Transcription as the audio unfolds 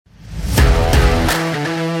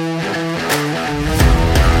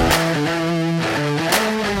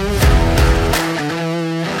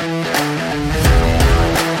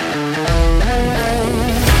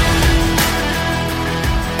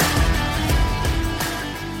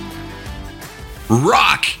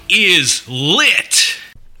Rock is Lit.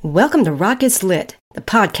 Welcome to Rock is Lit, the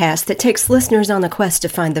podcast that takes listeners on a quest to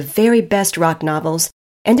find the very best rock novels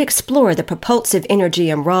and explore the propulsive energy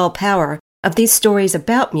and raw power of these stories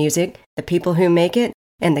about music, the people who make it,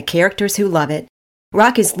 and the characters who love it.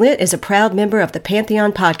 Rock is Lit is a proud member of the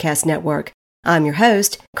Pantheon Podcast Network. I'm your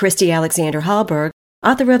host, Christy Alexander Hallberg,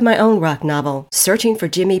 author of my own rock novel, Searching for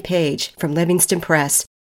Jimmy Page, from Livingston Press.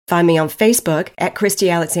 Find me on Facebook at Christy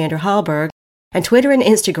Alexander Hallberg and Twitter and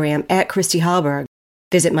Instagram at Christy Hallberg.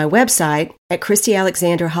 Visit my website at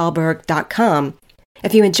ChristyAlexanderHallberg.com.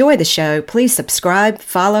 If you enjoy the show, please subscribe,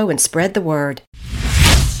 follow, and spread the word.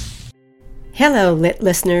 Hello, Lit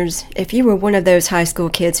listeners. If you were one of those high school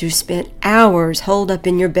kids who spent hours holed up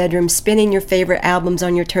in your bedroom spinning your favorite albums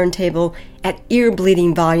on your turntable at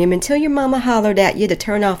ear-bleeding volume until your mama hollered at you to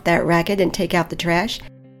turn off that racket and take out the trash,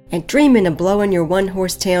 and dreaming of blowing your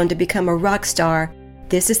one-horse town to become a rock star,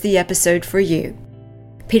 this is the episode for you.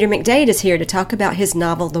 Peter McDade is here to talk about his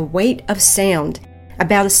novel The Weight of Sound,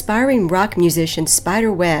 about aspiring rock musician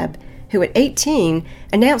Spider Webb, who at 18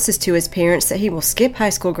 announces to his parents that he will skip high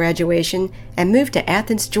school graduation and move to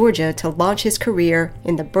Athens, Georgia to launch his career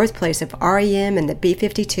in the birthplace of REM and the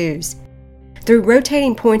B-52s. Through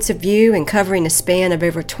rotating points of view and covering a span of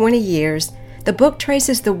over 20 years, the book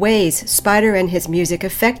traces the ways Spider and his music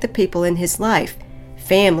affect the people in his life: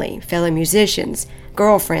 family, fellow musicians,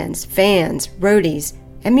 girlfriends, fans, roadies,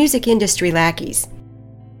 and music industry lackeys.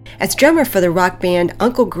 As drummer for the rock band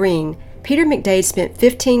Uncle Green, Peter McDade spent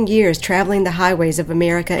 15 years traveling the highways of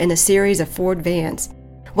America in a series of Ford vans.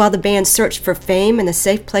 While the band searched for fame and a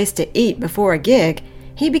safe place to eat before a gig,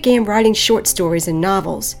 he began writing short stories and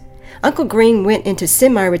novels. Uncle Green went into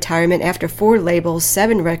semi-retirement after 4 labels,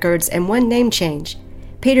 7 records, and 1 name change.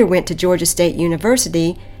 Peter went to Georgia State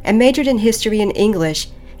University and majored in history and English,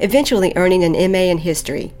 eventually earning an MA in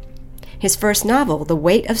history. His first novel, The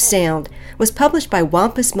Weight of Sound, was published by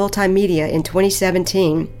Wampus Multimedia in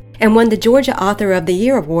 2017 and won the Georgia Author of the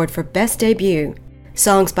Year Award for Best Debut.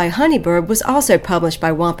 Songs by Honeybird was also published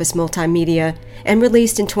by Wampus Multimedia and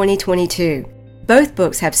released in 2022. Both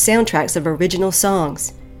books have soundtracks of original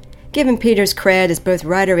songs. Given Peter's cred as both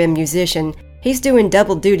writer and musician, he's doing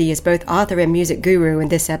double duty as both author and music guru in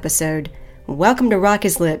this episode. Welcome to Rock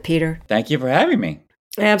is Lit, Peter. Thank you for having me.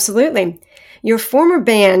 Absolutely. Your former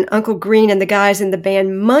band, Uncle Green, and the guys in the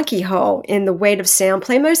band Monkey Hole in The Weight of Sound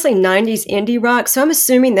play mostly 90s indie rock, so I'm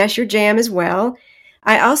assuming that's your jam as well.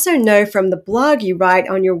 I also know from the blog you write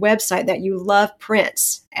on your website that you love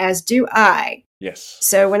Prince, as do I. Yes.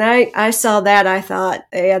 So when I saw that, I thought,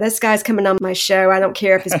 yeah, this guy's coming on my show. I don't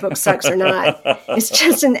care if his book sucks or not. It's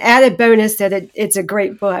just an added bonus that it's a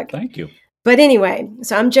great book. Thank you. But anyway,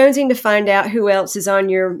 so I'm jonesing to find out who else is on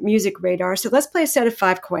your music radar. So let's play a set of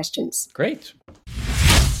 5 questions. Great.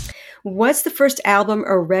 What's the first album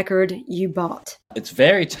or record you bought? It's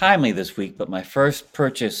very timely this week, but my first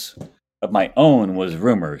purchase of my own was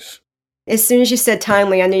Rumors. As soon as you said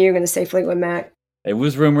timely, I knew you were going to say Fleetwood Mac. It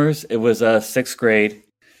was Rumors. It was 6th grade,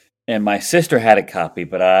 and my sister had a copy,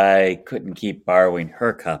 but I couldn't keep borrowing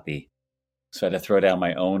her copy. So I had to throw down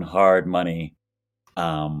my own hard money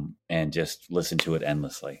and just listen to it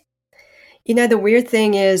endlessly. You know, the weird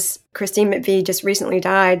thing is Christine McVie just recently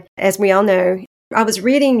died, as we all know. I was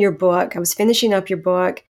reading your book. I was finishing up your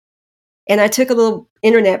book, and I took a little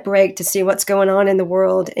internet break to see what's going on in the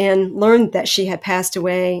world and learned that she had passed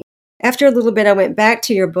away. After a little bit, I went back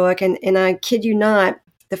to your book, and I kid you not,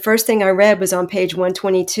 the first thing I read was on page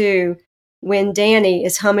 122 when Danny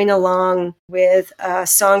is humming along with a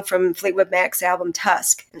song from Fleetwood Mac's album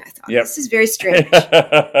Tusk. And I thought, This is very strange.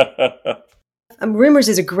 Rumors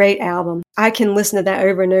is a great album. I can listen to that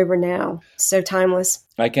over and over now. So timeless.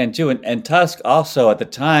 I can too. And Tusk also, at the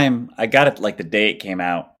time, I got it like the day it came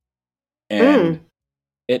out. And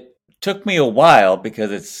it took me a while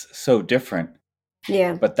because it's so different.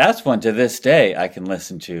 Yeah. But that's one to this day I can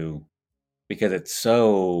listen to because it's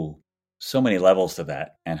so many levels to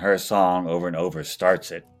that. And her song over and over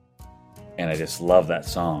starts it. And I just love that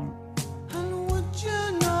song.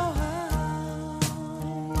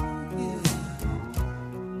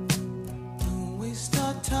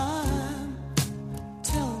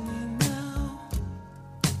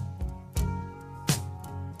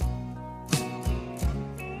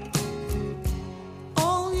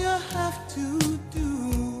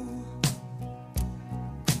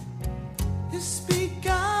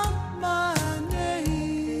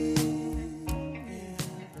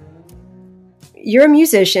 You're a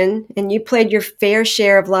musician, and you played your fair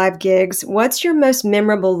share of live gigs. What's your most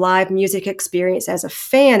memorable live music experience as a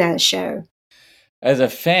fan at a show? As a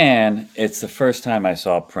fan, it's the first time I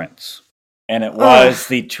saw Prince. And it was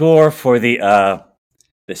the tour for the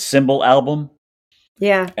Symbol album.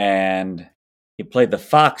 Yeah. And he played the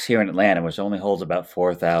Fox here in Atlanta, which only holds about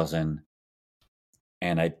 4,000.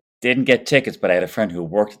 And I didn't get tickets, but I had a friend who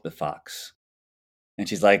worked at the Fox. And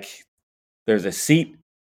she's like, there's a seat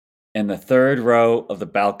in the third row of the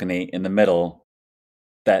balcony in the middle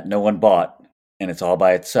that no one bought, and it's all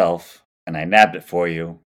by itself. And I nabbed it for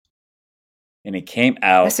you. And he came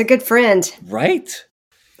out. That's a good friend. Right?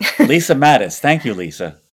 Lisa Mattis. Thank you,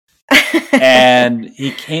 Lisa. And he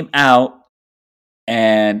came out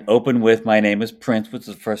and opened with My Name is Prince, which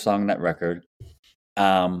is the first song on that record.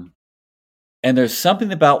 And there's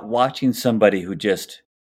something about watching somebody who just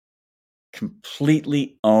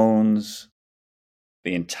completely owns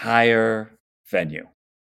the entire venue.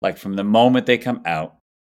 Like from the moment they come out,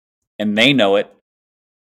 and they know it,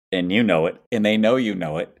 and you know it, and they know you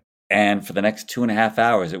know it. And for the next 2.5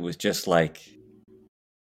 hours, it was just like,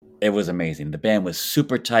 it was amazing. The band was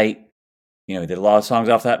super tight. You know, he did a lot of songs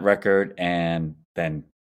off that record and then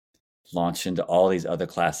launched into all these other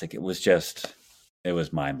classic. It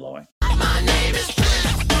was mind blowing. My name is Prince,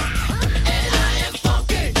 and I am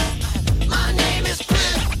funky. My name is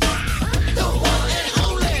Prince, the one and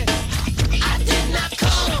only. I did not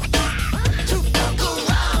come to fuck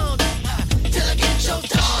around till I get your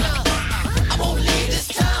daughter. I won't leave this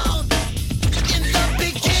town. In the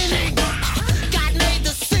beginning, God made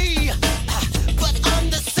the sea, but on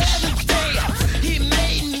the seventh day, He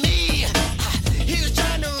made me. He was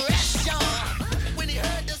trying to rest y'all when He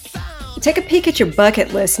heard the sound. Take a peek at your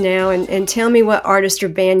bucket list now and tell me what artist or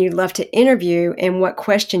band you'd love to interview and what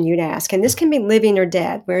question you'd ask. And this can be living or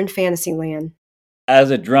dead. We're in fantasy land.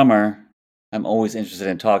 As a drummer, I'm always interested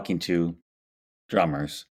in talking to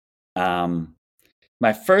drummers.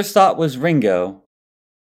 My first thought was Ringo,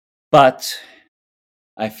 but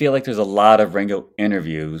I feel like there's a lot of Ringo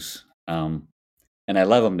interviews, and I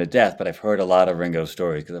love him to death, but I've heard a lot of Ringo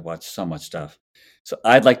stories because I've watched so much stuff. So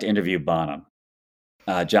I'd like to interview Bonham.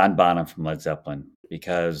 John Bonham from Led Zeppelin,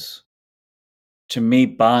 because to me,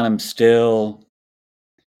 Bonham still,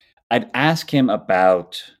 I'd ask him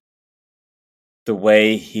about the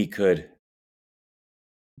way he could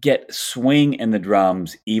get swing in the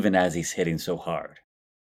drums even as he's hitting so hard.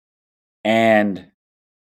 And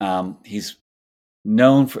he's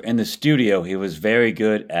known for, in the studio, he was very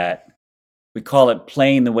good at, we call it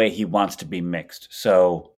playing the way he wants to be mixed.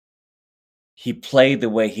 So he played the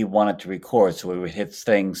way he wanted to record, so we would hit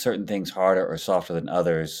certain things harder or softer than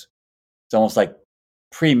others. It's almost like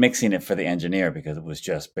pre-mixing it for the engineer because it was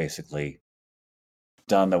just basically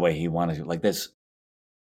done the way he wanted to. Like this,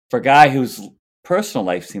 for a guy whose personal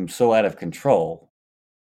life seemed so out of control,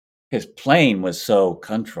 his playing was so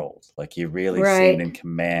controlled. Like he really seemed in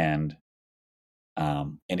command,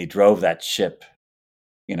 and he drove that ship.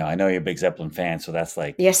 You know, I know you're a big Zeppelin fan, so that's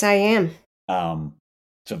like, Yes, I am.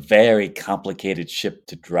 it's a very complicated ship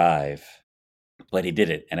to drive, but he did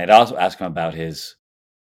it. And I'd also ask him about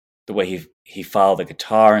the way he followed the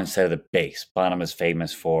guitar instead of the bass. Bonham is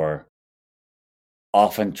famous for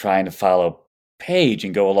often trying to follow Page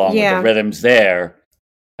and go along with the rhythms there,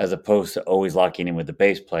 as opposed to always locking in with the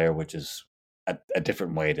bass player, which is a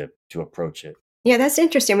different way to approach it. Yeah, that's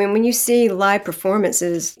interesting. I mean, when you see live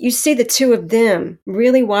performances, you see the two of them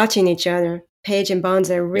really watching each other. Page and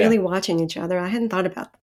Bonzo really watching each other. I hadn't thought about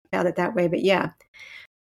it that way, but yeah.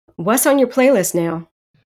 What's on your playlist now?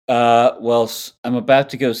 Well, I'm about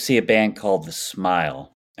to go see a band called The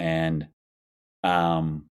Smile, and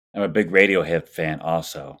I'm a big Radiohead fan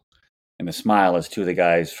also. And The Smile is two of the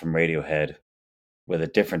guys from Radiohead with a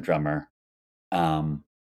different drummer. And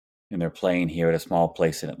they're playing here at a small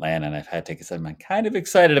place in Atlanta, and I've had tickets, and I'm kind of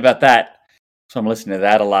excited about that. So I'm listening to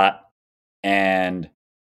that a lot. And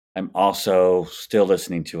I'm also still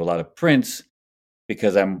listening to a lot of Prince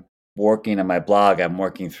because I'm working on my blog. I'm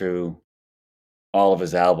working through all of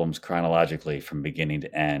his albums chronologically from beginning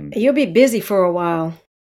to end. You'll be busy for a while.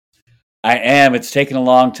 I am. It's taken a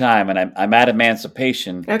long time, and I'm at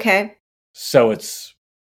Emancipation. Okay. So it's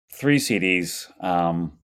 3 CDs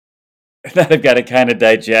that I've got to kind of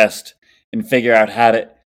digest and figure out how to.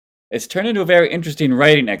 It's turned into a very interesting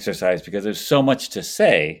writing exercise because there's so much to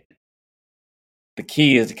say. The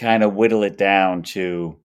key is to kind of whittle it down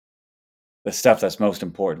to the stuff that's most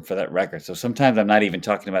important for that record. So sometimes I'm not even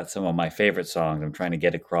talking about some of my favorite songs. I'm trying to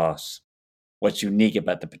get across what's unique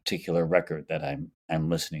about the particular record that I'm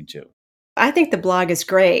listening to. I think the blog is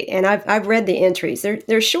great, and I've read the entries.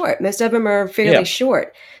 They're short. Most of them are fairly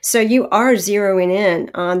short. So you are zeroing in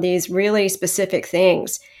on these really specific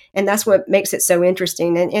things, and that's what makes it so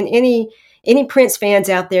interesting. And any Prince fans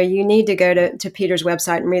out there, you need to go to Peter's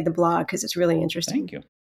website and read the blog because it's really interesting. Thank you.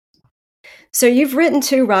 So you've written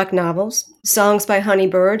 2 rock novels, Songs by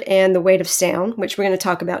Honeybird and The Weight of Sound, which we're going to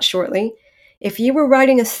talk about shortly. If you were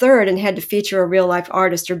writing a third and had to feature a real-life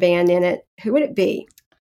artist or band in it, who would it be?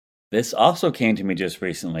 This also came to me just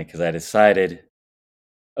recently because I decided,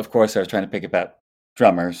 of course, I was trying to pick about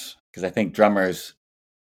drummers because I think drummers,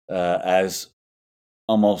 as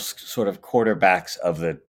almost sort of quarterbacks of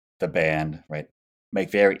the band, right,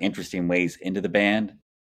 make very interesting ways into the band.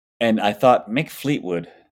 And I thought Mick Fleetwood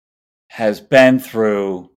has been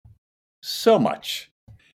through so much,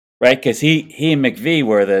 right? Because he and McVie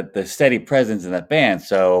were the steady presence in that band.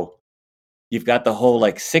 So you've got the whole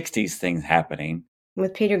like '60s thing happening,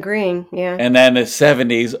 With Peter Green, yeah. and then the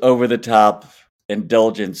 '70s over the top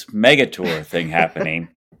indulgence mega tour thing happening,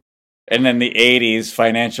 and then the '80s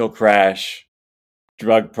financial crash,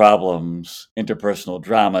 drug problems, interpersonal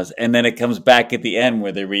dramas, and then it comes back at the end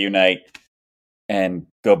where they reunite and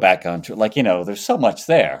go back on tour. Like, there's so much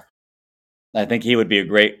there. I think he would be a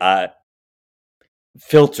great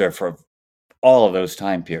filter for all of those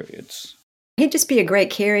time periods. He'd just be a great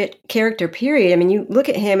character, period. I mean, you look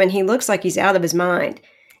at him and he looks like he's out of his mind.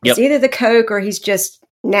 It's Yep. either the coke or he's just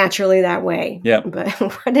naturally that way. Yep. But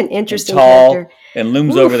what an interesting Tall character. and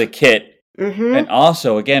looms Oof. over the kit. Mm-hmm. And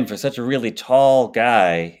also, again, for such a really tall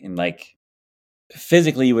guy, and like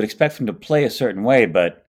physically you would expect him to play a certain way,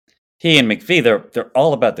 but he and McVie, they're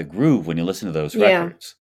all about the groove when you listen to those Yeah.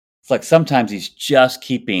 records. It's like sometimes he's just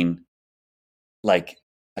keeping like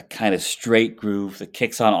a kind of straight groove that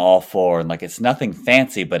kicks on all four, and like it's nothing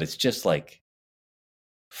fancy, but it's just like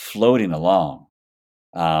floating along.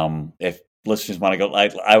 If listeners want to go,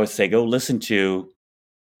 I would say go listen to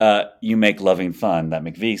 "You Make Loving Fun," that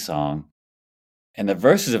McVie song, and the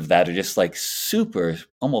verses of that are just like super,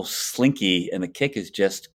 almost slinky, and the kick is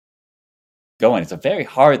just going. It's a very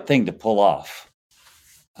hard thing to pull off.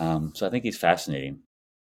 So I think he's fascinating.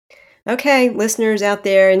 Okay, listeners out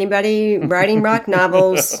there, anybody writing rock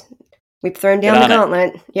novels, we've thrown Get down the on it.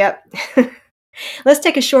 gauntlet. Yep. Let's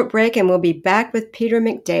take a short break and we'll be back with Peter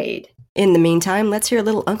McDade. In the meantime, let's hear a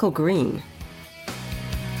little Uncle Green.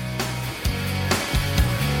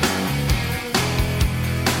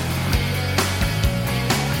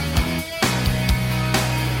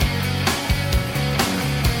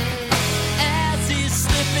 As he's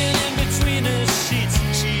slipping in between her sheets,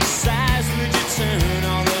 she sighs, would you turn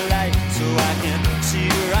on the light so I can see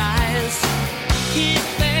your eyes? He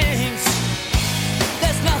thinks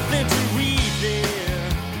there's nothing to read there.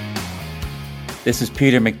 This is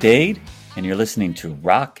Peter McDade, and you're listening to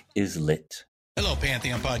Rock is Lit. Hello,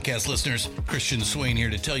 Pantheon Podcast listeners. Christian Swain here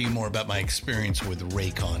to tell you more about my experience with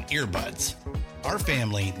Raycon earbuds. Our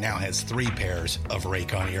family now has 3 pairs of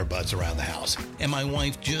Raycon earbuds around the house, and my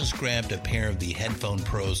wife just grabbed a pair of the Headphone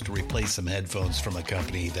Pros to replace some headphones from a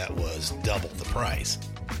company that was double the price.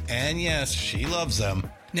 And yes, she loves them.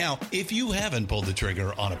 Now, if you haven't pulled the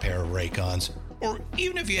trigger on a pair of Raycons, or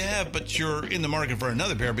even if you have, but you're in the market for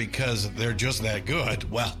another pair because they're just that good,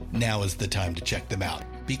 well, now is the time to check them out,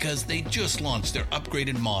 because they just launched their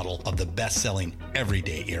upgraded model of the best-selling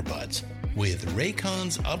everyday earbuds. With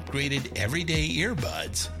Raycon's upgraded everyday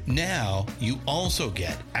earbuds, now you also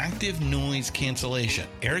get active noise cancellation,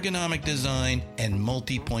 ergonomic design, and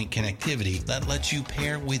multi-point connectivity that lets you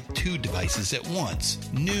pair with 2 devices at once.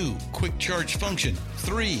 New quick charge function,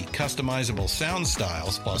 3 customizable sound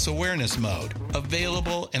styles, plus awareness mode.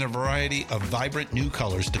 Available in a variety of vibrant new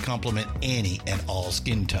colors to complement any and all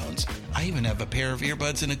skin tones. I even have a pair of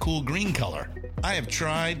earbuds in a cool green color. I have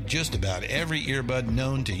tried just about every earbud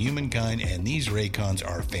known to humankind, and these Raycons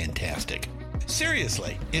are fantastic.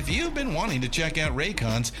 Seriously, if you've been wanting to check out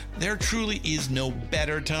Raycons, there truly is no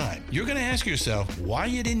better time. You're going to ask yourself why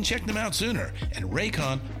you didn't check them out sooner, and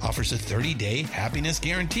Raycon offers a 30-day happiness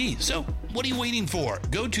guarantee. So what are you waiting for?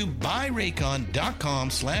 Go to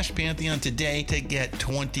buyraycon.com/Pantheon today to get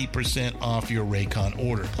 20% off your Raycon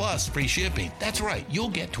order, plus free shipping. That's right, you'll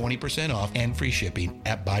get 20% off and free shipping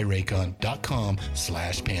at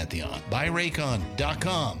buyraycon.com/Pantheon.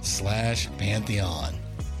 buyraycon.com/Pantheon.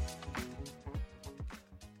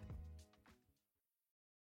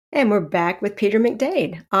 And we're back with Peter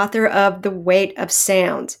McDade, author of The Weight of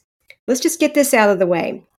Sound. Let's just get this out of the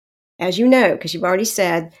way. As you know, because you've already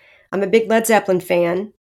said, I'm a big Led Zeppelin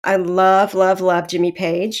fan. I love, love, love Jimmy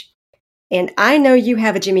Page. And I know you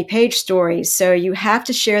have a Jimmy Page story, so you have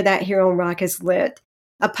to share that here on Rock is Lit.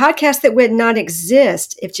 A podcast that would not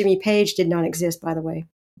exist if Jimmy Page did not exist, by the way.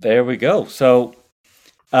 There we go. So,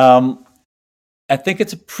 I think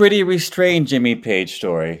it's a pretty restrained Jimmy Page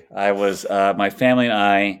story. My family and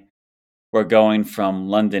I were going from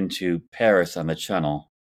London to Paris on the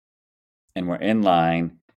Channel, and we're in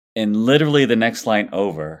line, and literally the next line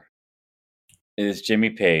over, is Jimmy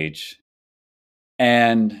Page.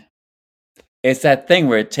 And it's that thing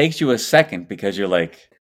where it takes you a second because you're like,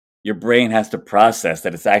 your brain has to process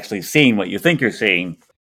that it's actually seeing what you think you're seeing.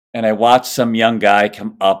 And I watched some young guy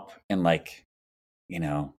come up and like,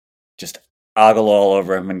 just ogle all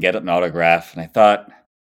over him and get an autograph. And I thought,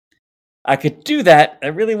 I could do that. I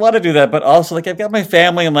really want to do that. But also, like, I've got my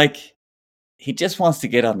family. And like, he just wants to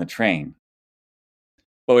get on the train.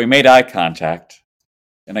 But we made eye contact.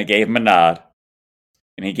 And I gave him a nod.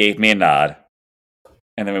 And he gave me a nod.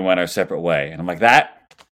 And then we went our separate way. And I'm like, that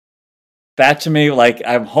to me, like,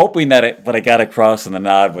 I'm hoping that what I got across in the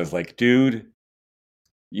nod was like, dude,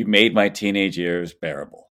 you made my teenage years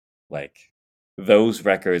bearable. Like, those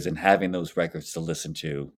records and having those records to listen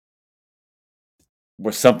to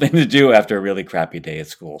was something to do after a really crappy day at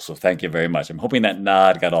school. So thank you very much. I'm hoping that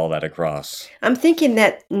nod got all that across. I'm thinking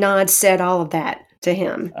that nod said all of that to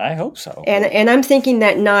him. I hope so. And I'm thinking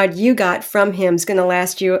that nod you got from him is going to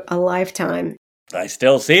last you a lifetime. I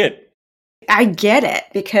still see it. I get it,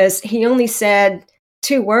 because he only said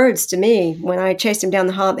 2 words to me when I chased him down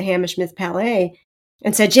the hall at the Hammersmith Palais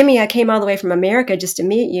and said, Jimmy, I came all the way from America just to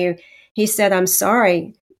meet you. He said, I'm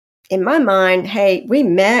sorry. In my mind, hey, we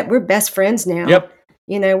met. We're best friends now. Yep.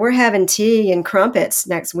 We're having tea and crumpets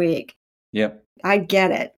next week. Yep. I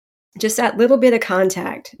get it. Just that little bit of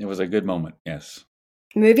contact. It was a good moment. Yes.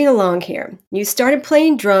 Moving along here. You started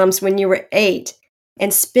playing drums when you were 8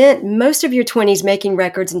 and spent most of your 20s making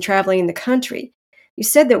records and traveling in the country. You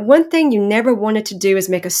said that one thing you never wanted to do is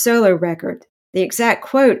make a solo record. The exact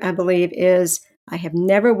quote, I believe, is, I have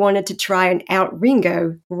never wanted to try and out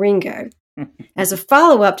Ringo. As a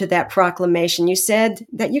follow-up to that proclamation, you said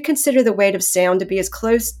that you consider the weight of sound to be as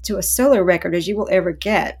close to a solo record as you will ever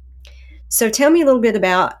get. So tell me a little bit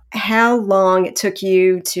about how long it took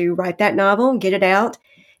you to write that novel, get it out,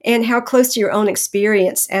 and how close to your own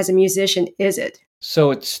experience as a musician is it?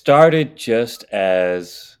 So it started just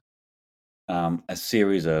as a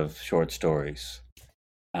series of short stories.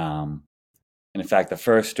 And in fact, the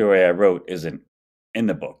first story I wrote isn't in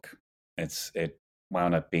the book. It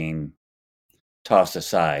wound up being tossed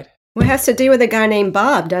aside. Well, it has to do with a guy named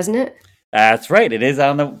Bob, doesn't it? That's right. It is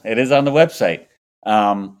on the website.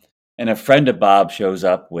 And a friend of Bob shows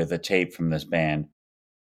up with a tape from this band,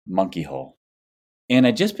 Monkey Hole. And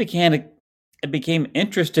I became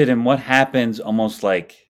interested in what happens, almost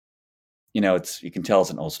like, you can tell it's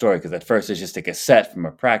an old story, because at first it's just a cassette from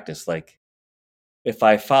a practice. Like, if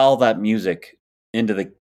I follow that music into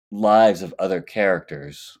the lives of other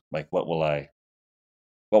characters, like what will I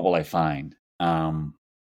find? And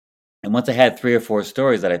once I had 3 or 4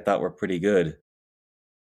 stories that I thought were pretty good,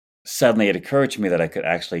 suddenly it occurred to me that I could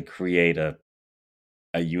actually create a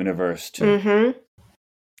universe to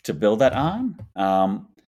build that on.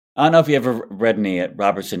 I don't know if you ever read any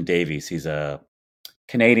Robertson Davies. He's a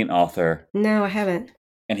Canadian author. No, I haven't.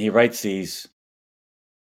 And he writes these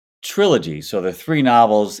trilogies. So they're 3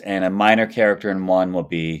 novels, and a minor character in one will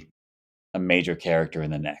be a major character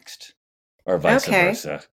in the next, or vice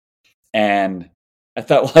versa. And I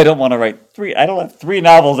thought, well, I don't want to write 3. I don't have 3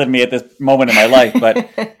 novels in me at this moment in my life,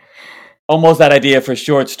 but almost that idea for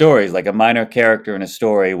short stories, like a minor character in a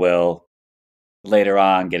story will later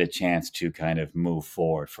on get a chance to kind of move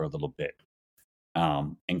forward for a little bit.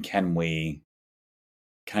 And can we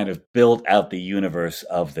kind of build out the universe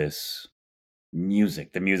of this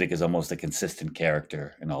music? The music is almost a consistent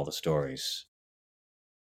character in all the stories.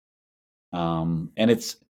 And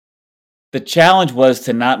the challenge was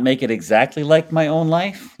to not make it exactly like my own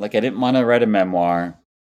life. Like, I didn't want to write a memoir.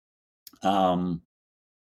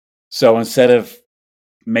 So instead of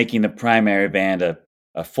making the primary band a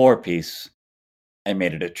 4-piece, I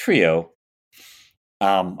made it a trio.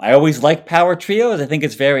 I always like power trios. I think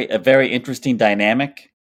it's a very interesting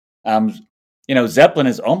dynamic. Zeppelin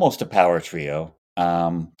is almost a power trio.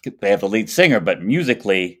 They have the lead singer, but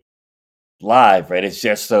musically, live, right? It's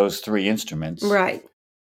just those 3 instruments. Right.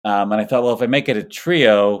 And I thought, well, if I make it a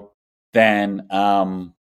trio, then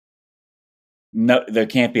no, there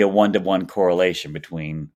can't be a 1-to-1 correlation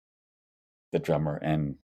between the drummer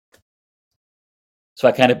and. So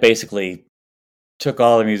I kind of basically took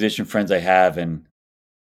all the musician friends I have and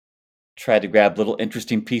tried to grab little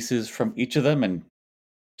interesting pieces from each of them and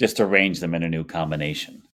just arrange them in a new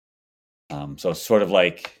combination. So it's sort of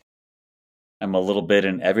like I'm a little bit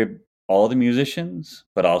in all the musicians,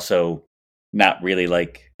 but also not really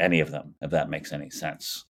like any of them, if that makes any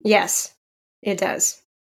sense. Yes, it does.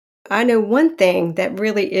 I know one thing that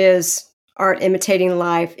really is art imitating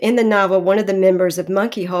life. In the novel, one of the members of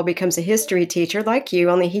Monkey Hole becomes a history teacher, like you,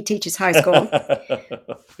 only he teaches high school.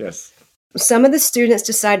 Yes. Some of the students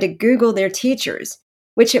decide to Google their teachers.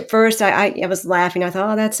 which at first I was laughing. I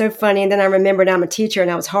thought, oh, that's so funny. And then I remembered I'm a teacher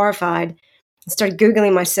and I was horrified. I started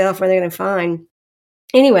Googling myself what they're going to find.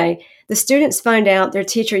 Anyway, the students find out their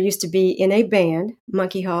teacher used to be in a band,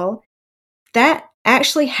 Monkey Hall. That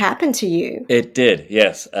actually happened to you. It did,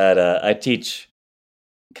 yes. I teach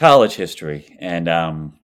college history, and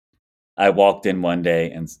I walked in one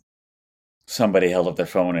day and somebody held up their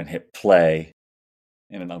phone and hit play,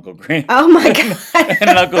 and an Uncle Green. Oh my God. And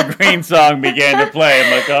an Uncle Green song began to play.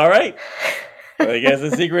 I'm like, all right, well, I guess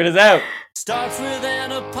the secret is out. Starts with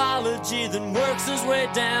an apology, then works his way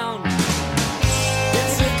down.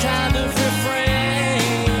 It's a kind of refrain,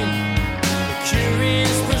 a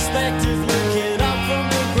curious perspective, looking up from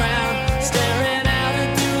the ground, staring out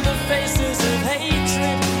into the faces of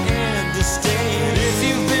hatred and disdain. If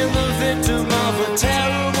you've been the victim of a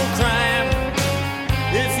terrible crime,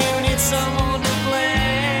 if you need someone to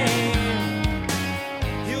blame,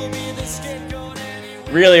 you'll be the scapegoat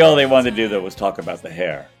anyway. Really, all they wanted to do, though, was talk about the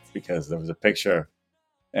hair, because there was a picture,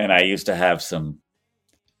 and I used to have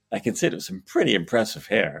I consider some pretty impressive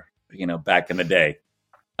hair, back in the day.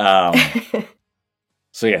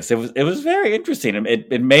 So yes, it was very interesting.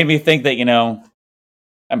 It made me think that,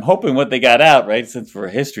 I'm hoping what they got out, right? Since we're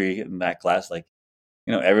history in that class,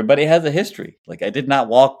 everybody has a history. Like, I did not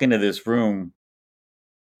walk into this room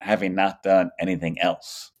having not done anything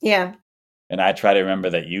else. Yeah. And I try to remember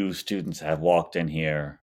that you students have walked in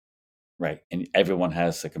here, right? And everyone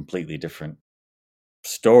has a completely different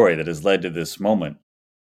story that has led to this moment.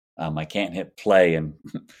 I can't hit play and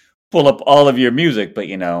pull up all of your music, but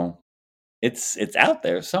it's out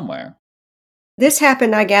there somewhere. This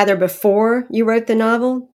happened, I gather, before you wrote the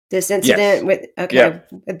novel? This incident with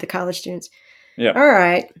the college students? Yeah. All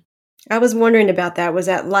right. I was wondering about that. Was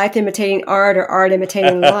that life imitating art or art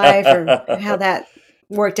imitating life, or how that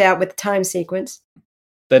worked out with the time sequence?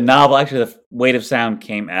 The novel, actually, The Weight of Sound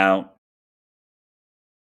came out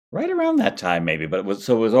right around that time, maybe, but it was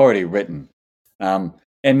already written.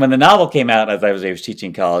 And when the novel came out, as I was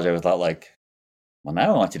teaching college, I was thought well,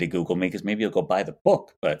 now I want you to Google me because maybe you'll go buy the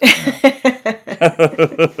book. But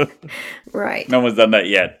Right. No one's done that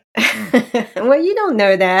yet. Well, you don't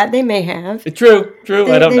know that. They may have. True.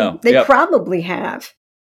 I don't know. They probably have.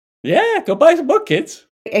 Yeah, go buy the book, kids.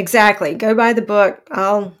 Exactly. Go buy the book.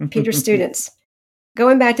 I'll Peter students.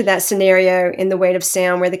 Going back to that scenario in The Weight of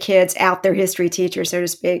Sound where the kids out their history teacher, so to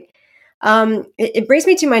speak, it brings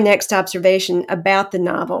me to my next observation about the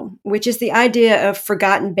novel, which is the idea of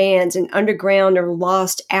forgotten bands and underground or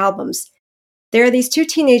lost albums. There are these two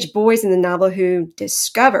teenage boys in the novel who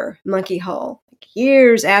discover Monkey Hall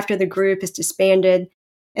years after the group is disbanded,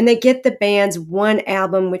 and they get the band's one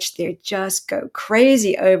album, which they just go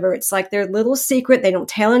crazy over. It's like their little secret. They don't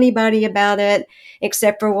tell anybody about it,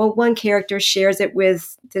 except for, one character shares it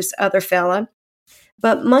with this other fella.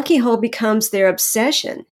 But Monkey Hole becomes their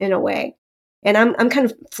obsession in a way. And I'm kind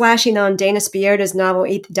of flashing on Dana Spiotta's novel,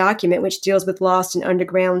 Eat the Document, which deals with lost and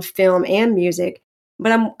underground film and music.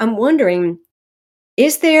 But I'm wondering,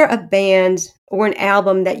 is there a band or an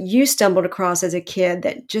album that you stumbled across as a kid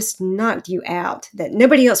that just knocked you out, that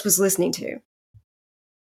nobody else was listening to?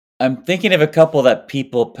 I'm thinking of a couple that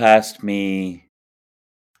people passed me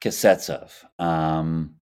cassettes of.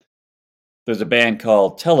 There's a band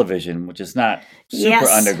called Television, which is not super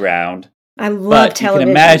underground. I love Television. You can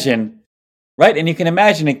imagine, right? And you can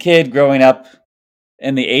imagine a kid growing up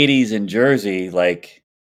in the 80s in Jersey,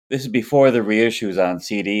 this is before the reissues on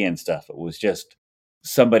CD and stuff. It was just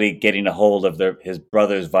somebody getting a hold of his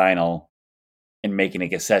brother's vinyl and making a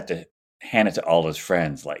cassette to hand it to all his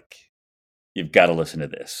friends. You've got to listen to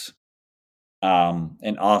this.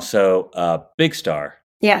 And also Big Starr.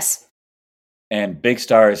 Yes. And Big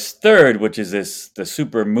Starr's third, which is the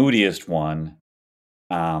super moodiest one,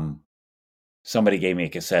 somebody gave me a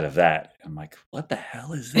cassette of that. I'm like, what the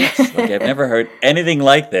hell is this? I've never heard anything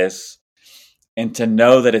like this. And to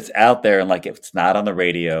know that it's out there and it's not on the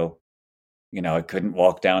radio, I couldn't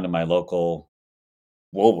walk down to my local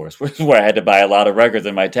Woolworths, which is where I had to buy a lot of records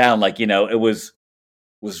in my town. It was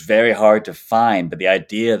very hard to find. But the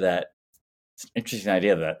idea that it's an interesting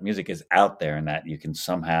idea that music is out there and that you can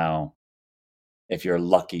somehow, if you're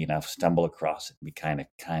lucky enough, stumble across it and be kind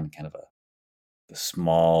of the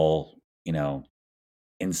small,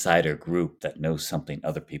 insider group that knows something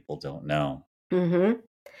other people don't know. Mm-hmm.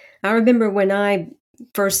 I remember when I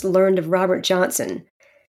first learned of Robert Johnson,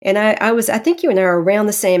 and I think you and I are around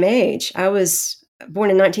the same age. I was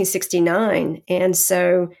born in 1969, and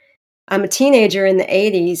so I'm a teenager in the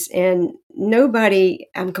 80s, and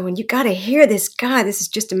I'm going, you got to hear this guy. This is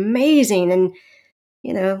just amazing. And,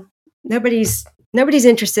 nobody's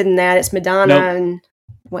interested in that. It's Madonna and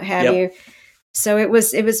what have you. So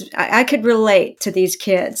I could relate to these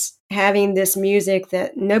kids having this music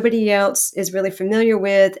that nobody else is really familiar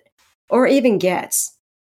with or even gets.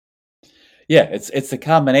 Yeah, it's the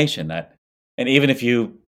combination that, and even if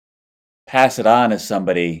you pass it on as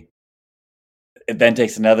somebody, it then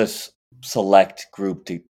takes another select group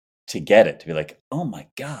to get it, to be like, oh my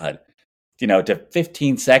god, to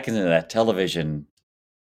 15 seconds into that television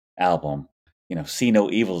album, "See No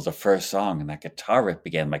Evil" is the first song, and that guitar riff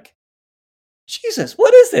began. Like, Jesus,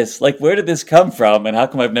 what is this? Like, where did this come from, and how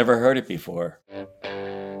come I've never heard it before?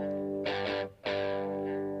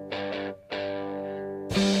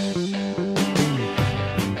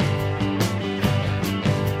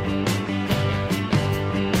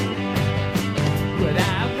 What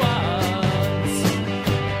I was,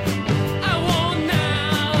 I want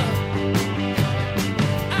now,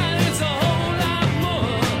 and it's a whole lot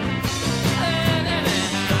more than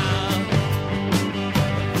anyhow.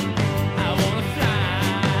 I wanna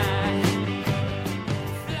fly.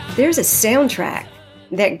 There's a soundtrack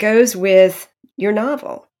that goes with your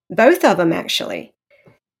novel. Both of them, actually.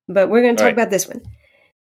 But we're going to talk Right. about this one.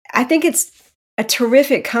 I think it's a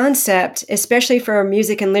terrific concept, especially for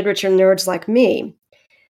music and literature nerds like me.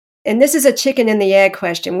 And this is a chicken and the egg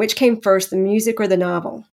question. Which came first, the music or the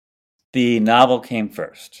novel? The novel came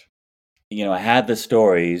first. I had the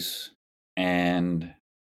stories, and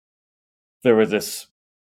there was this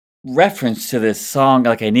reference to this song,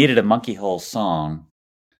 like I needed a Monkey Hole song.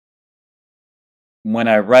 When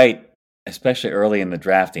I write, especially early in the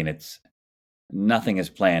drafting, nothing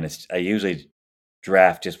is planned. I usually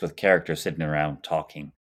draft just with characters sitting around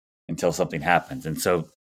talking until something happens. And so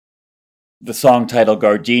the song title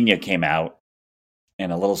Gardenia came out,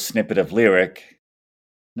 and a little snippet of lyric.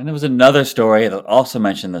 Then there was another story that also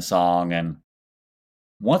mentioned the song. And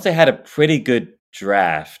once I had a pretty good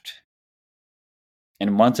draft,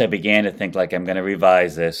 and once I began to think like I'm going to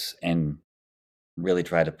revise this and really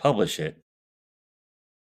try to publish it,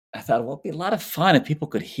 I thought, well, it'd be a lot of fun if people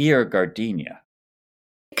could hear Gardenia.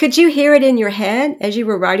 Could you hear it in your head as you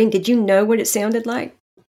were writing? Did you know what it sounded like?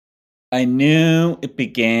 I knew it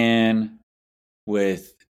began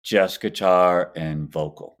with just guitar and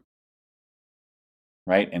vocal,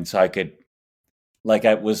 right? And so I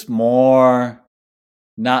was more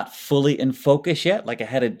not fully in focus yet. Like I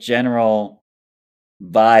had a general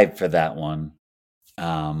vibe for that one.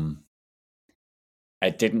 I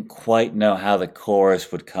didn't quite know how the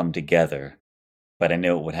chorus would come together, but I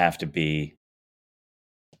knew it would have to be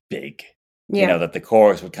big. Yeah. That the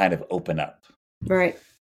chorus would kind of open up. Right.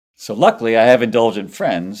 So luckily, I have indulgent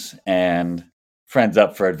friends and friends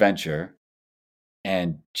up for adventure.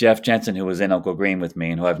 And Jeff Jensen, who was in Uncle Green with me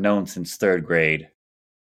and who I've known since third grade,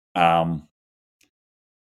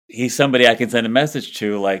 he's somebody I can send a message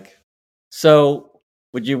to, like, so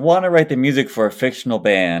would you want to write the music for a fictional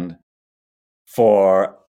band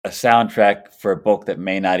for a soundtrack for a book that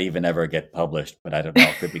may not even ever get published, but I don't know,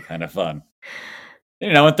 it could be kind of fun.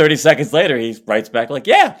 And 30 seconds later, he writes back like,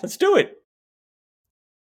 yeah, let's do it.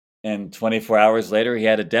 And 24 hours later, he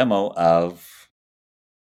had a demo of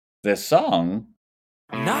this song.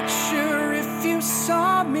 Not sure if you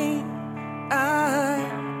saw me.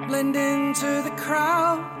 I blend into the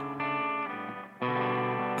crowd.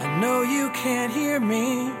 I know you can't hear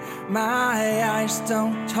me. My eyes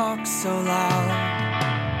don't talk so loud.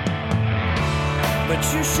 But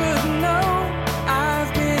you should know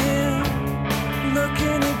I've been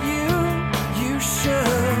looking at you. You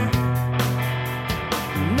should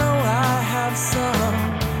know I have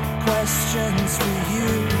some questions for you.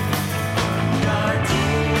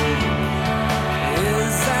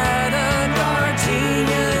 Is that a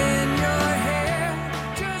gardenia in your hair?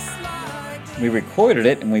 Just like We recorded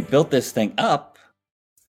it and we built this thing up.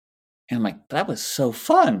 And I'm like, that was so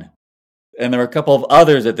fun. And there were a couple of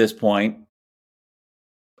others at this point.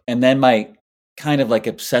 And then my kind of like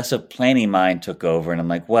obsessive planning mind took over. And I'm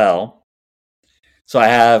like, well, so I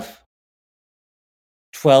have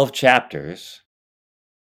 12 chapters.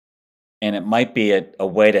 And it might be a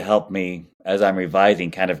way to help me as I'm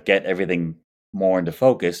revising, kind of get everything more into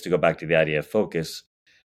focus, to go back to the idea of focus.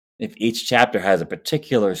 If each chapter has a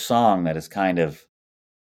particular song that is kind of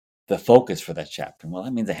the focus for that chapter, well,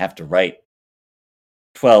 that means I have to write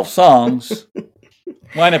 12 songs.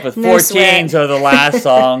 Wind up with No 14, sweat. so the last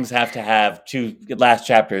songs have to have two, last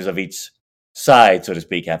chapters of each side, so to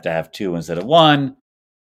speak, have to have two instead of one.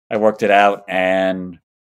 I worked it out, and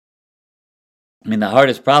I mean, the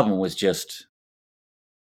hardest problem was just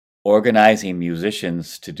organizing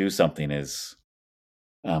musicians to do something is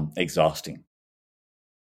exhausting.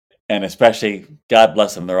 And especially, God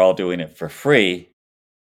bless them, they're all doing it for free.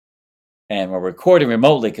 and we're recording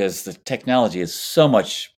remotely because the technology is so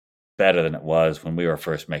much better than it was when we were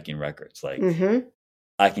first making records. Like,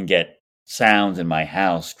 I can get sounds in my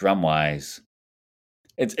house drum wise.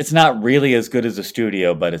 It's not really as good as a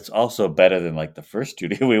studio, but it's also better than like the first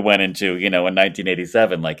studio we went into, in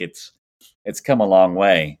 1987. Like it's come a long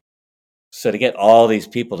way. So to get all these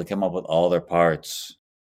people to come up with all their parts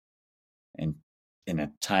in a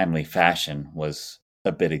timely fashion was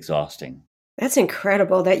a bit exhausting. That's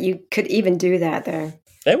incredible that you could even do that, though.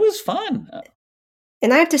 It was fun.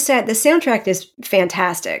 And I have to say, the soundtrack is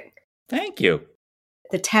fantastic. Thank you.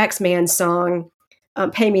 The Taxman song,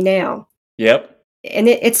 Pay Me Now. Yep. And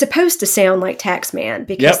it's supposed to sound like Taxman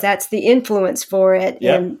because that's the influence for it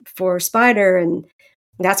and for Spider, and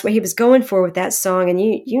that's what he was going for with that song. And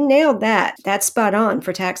you nailed that. That's spot on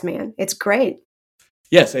for Taxman. It's great.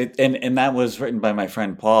 Yes, and that was written by my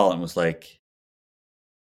friend Paul, and was like,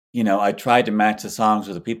 I tried to match the songs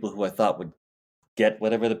with the people who I thought would get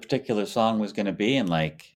whatever the particular song was going to be, and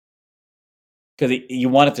like, because you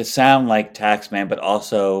want it to sound like Taxman, but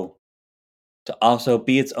also to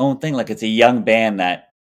be its own thing. Like it's a young band that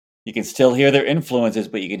you can still hear their influences,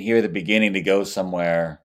 but you can hear the beginning to go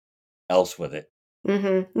somewhere else with it.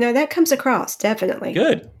 No, that comes across, definitely.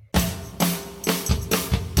 Good.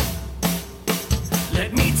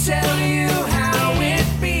 Let me tell you how it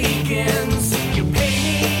begins. You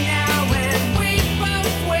pay me now and we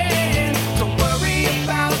both win. Don't worry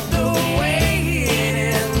about the way it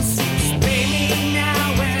ends. Just pay me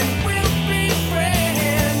now and we'll be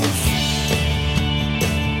friends.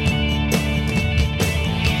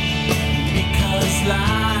 Because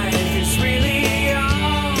life is really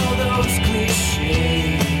all those cliches.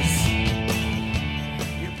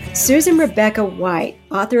 Susan Rebecca White,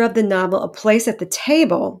 author of the novel A Place at the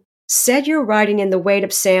Table, said your writing in The Weight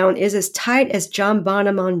of Sound is as tight as John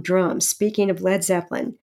Bonham on drums, speaking of Led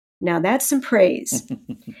Zeppelin. Now that's some praise.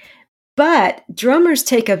 But drummers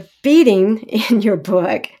take a beating in your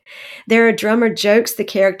book. There are drummer jokes the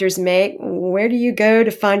characters make. Where do you go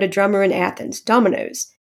to find a drummer in Athens?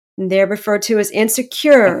 Domino's. They're referred to as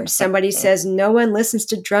insecure. Somebody says no one listens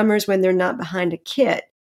to drummers when they're not behind a kit.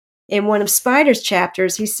 In one of Spider's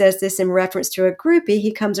chapters, he says this in reference to a groupie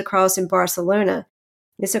he comes across in Barcelona.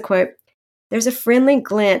 It's a quote, "There's a friendly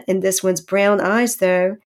glint in this one's brown eyes,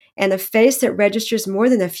 though, and a face that registers more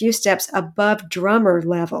than a few steps above drummer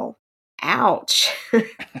level." Ouch.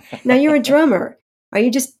 Now, you're a drummer. Are you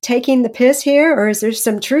just taking the piss here, or is there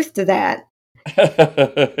some truth to that?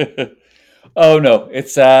 Oh no,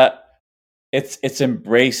 it's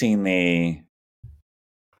embracing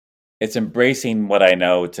it's embracing what I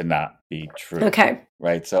know to not be true. Okay.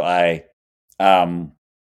 Right. So the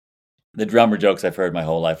drummer jokes I've heard my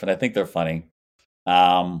whole life, and I think they're funny.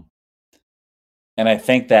 And I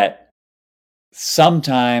think that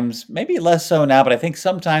sometimes, maybe less so now, but I think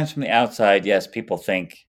sometimes from the outside, yes, people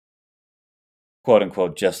think, quote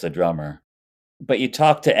unquote, just the drummer. But you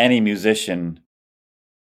talk to any musician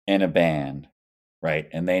in a band, right?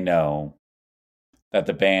 And they know that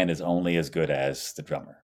the band is only as good as the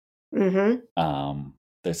drummer.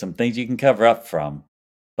 There's some things you can cover up from,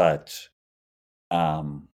 but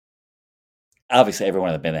obviously everyone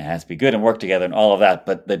in the band has to be good and work together and all of that.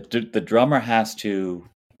 But the drummer has to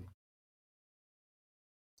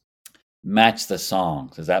match the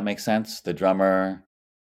songs. Does that make sense? The drummer,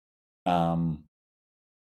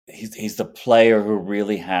 he's the player who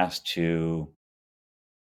really has to.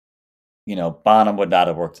 Bonham would not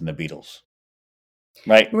have worked in the Beatles.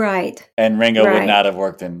 Right. And Ringo would not have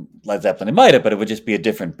worked in Led Zeppelin. He might have, but it would just be a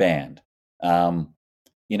different band. I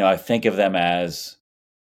think of them as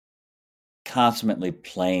consummately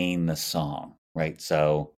playing the song, right?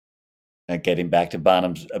 So getting back to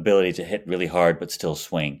Bonham's ability to hit really hard but still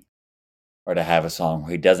swing, or to have a song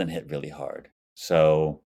where he doesn't hit really hard.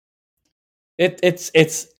 So it's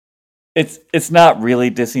not really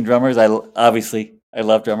dissing drummers. I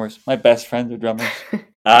love drummers. My best friends are drummers.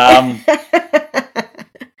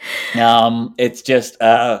 It's just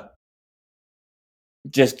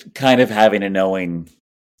kind of having a knowing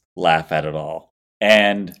laugh at it all.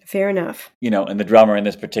 And fair enough. And the drummer in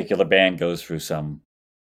this particular band goes through some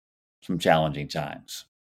challenging times.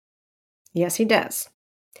 Yes, he does.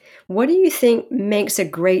 What do you think makes a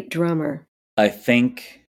great drummer? I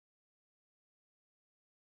think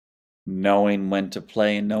knowing when to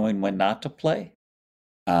play and knowing when not to play.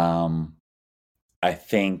 I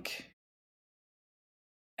think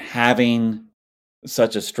having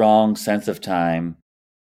such a strong sense of time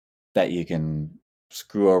that you can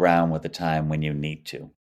screw around with the time when you need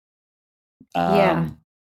to. I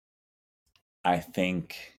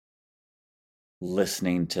think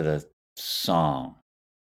listening to the song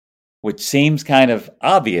which seems kind of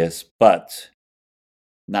obvious, but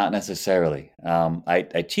not necessarily.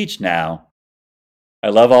 I teach now. I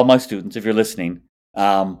love all my students if you're listening.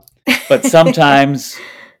 But sometimes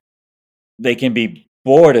they can be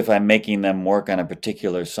bored if I'm making them work on a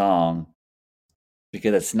particular song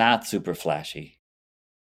because it's not super flashy.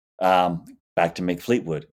 Back to Mick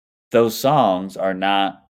Fleetwood. Those songs are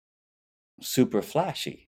not super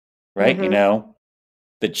flashy, right? You Mhm. know,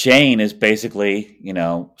 the chain is basically,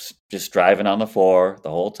 just driving on the floor the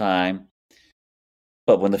whole time.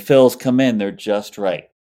 But when the fills come in, they're just right.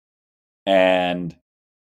 And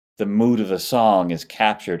the mood of the song is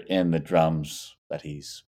captured in the drums that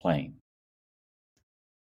he's playing.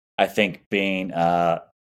 I think being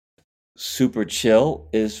super chill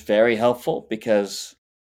is very helpful because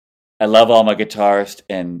I love all my guitarist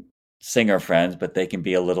and singer friends, but they can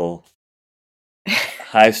be a little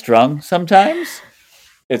high strung sometimes.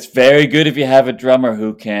 It's very good if you have a drummer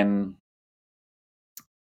who can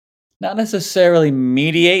not necessarily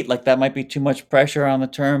mediate, like that might be too much pressure on the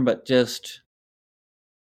term, but just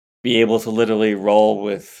be able to literally roll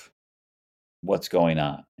with what's going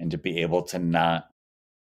on and to be able to not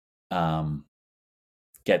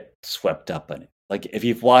get swept up in it. Like if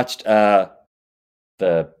you've watched the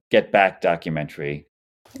Get Back documentary,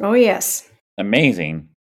 Oh, yes. amazing.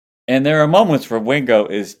 And there are moments where Ringo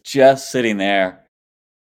is just sitting there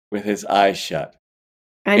with his eyes shut.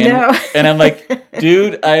 I know. And I'm like,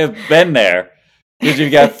 dude, I have been there. Because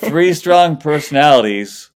you've got three strong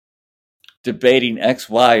personalities debating X,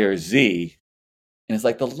 Y, or Z. And it's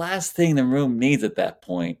like the last thing the room needs at that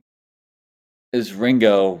point is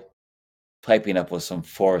Ringo piping up with some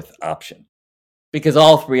fourth option. Because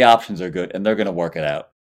all three options are good and they're going to work it out.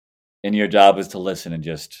 And your job is to listen and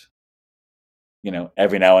just,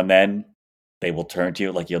 every now and then they will turn to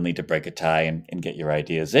you. Like you'll need to break a tie and get your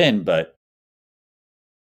ideas in. But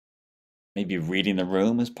maybe reading the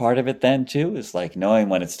room is part of it then too. Is like knowing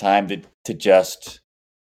when it's time to just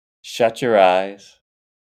shut your eyes,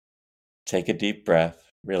 take a deep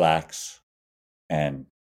breath, relax, and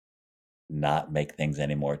not make things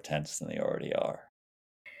any more tense than they already are.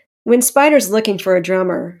 When Spider's looking for a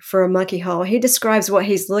drummer for a Monkey Hall, he describes what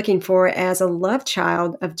he's looking for as a love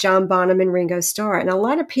child of John Bonham and Ringo Starr. And a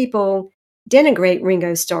lot of people denigrate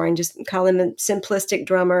Ringo Starr and just call him a simplistic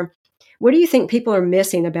drummer. What do you think people are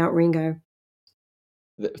missing about Ringo?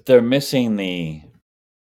 They're missing and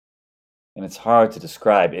it's hard to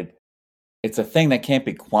describe it. It's a thing that can't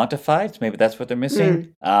be quantified. So maybe that's what they're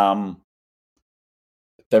missing. They're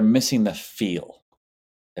missing the feel,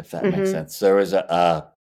 if that makes sense. There was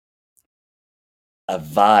a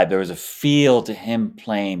vibe. There was a feel to him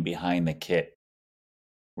playing behind the kit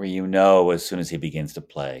where as soon as he begins to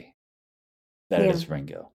play that it is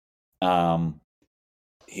Ringo.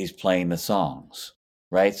 He's playing the songs,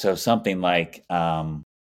 right? So something like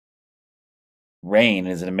Rain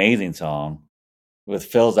is an amazing song with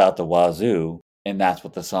fills out the wazoo, and that's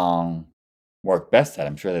what the song worked best at.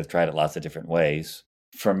 I'm sure they've tried it lots of different ways.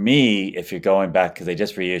 For me, if you're going back, because they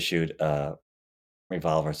just reissued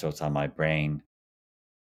Revolver, so it's on my brain.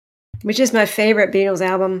 Which is my favorite Beatles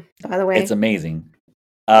album, by the way. It's amazing.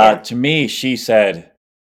 To me, She Said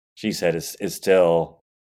is still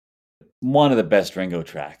one of the best Ringo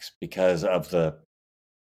tracks because of the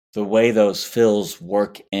way those fills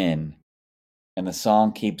work in, and the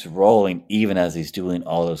song keeps rolling even as he's doing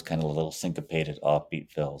all those kind of little syncopated offbeat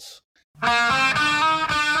fills.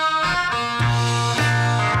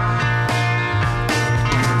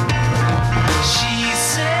 She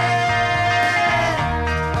said,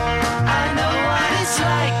 I know what it's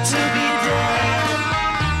like to be dead.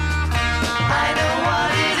 I know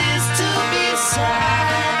what it is to be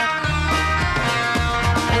sad.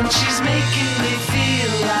 And she's making me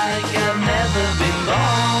feel like I've never been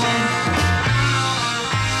born.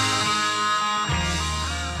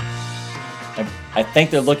 I think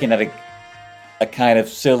they're looking at a kind of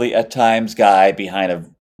silly at times guy behind a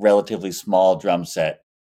relatively small drum set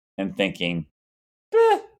and thinking,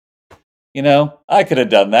 I could have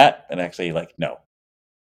done that. And actually, like, no.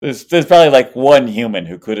 There's probably like one human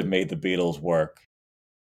who could have made the Beatles work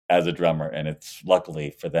as a drummer, and it's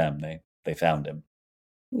luckily for them they found him.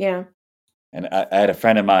 Yeah. And I had a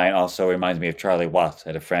friend of mine, also reminds me of Charlie Watts. I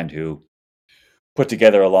had a friend who put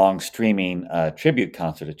together a long streaming tribute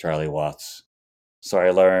concert to Charlie Watts. So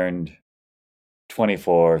I learned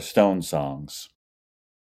 24 Stone songs.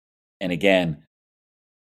 And again,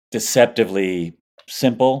 deceptively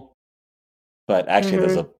simple, but actually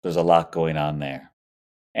there's a lot going on there.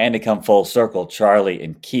 And to come full circle, Charlie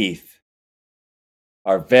and Keith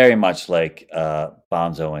are very much like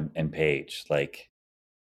Bonzo and Page. Like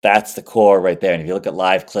that's the core right there. And if you look at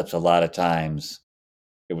live clips, a lot of times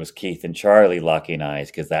it was Keith and Charlie locking eyes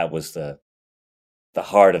because that was the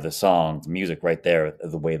heart of the song, the music right there,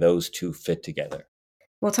 the way those two fit together.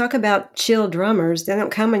 We'll talk about chill drummers. They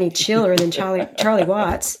don't come any chiller than Charlie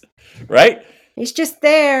Watts. Right? He's just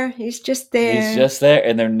there. He's just there. He's just there,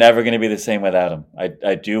 and they're never going to be the same without him.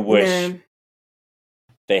 I do wish No.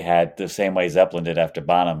 they had the same way Zeppelin did after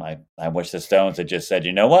Bonham. I wish the Stones had just said,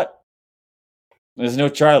 you know what? There's no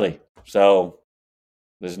Charlie, so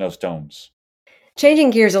there's no Stones.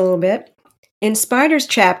 Changing gears a little bit. In Spider's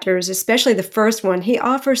chapters, especially the first one, he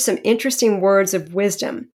offers some interesting words of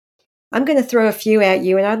wisdom. I'm going to throw a few at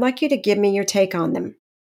you, and I'd like you to give me your take on them.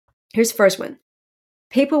 Here's the first one.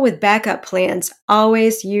 People with backup plans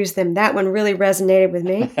always use them. That one really resonated with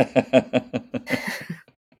me.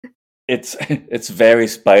 It's very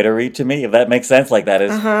spidery to me, if that makes sense. Like that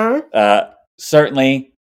is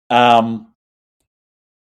certainly.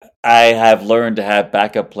 I have learned to have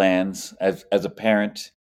backup plans as a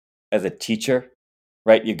parent, as a teacher.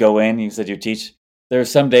 Right, you go in. You said you teach. There are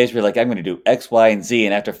some days where you're like, I'm going to do X, Y, and Z,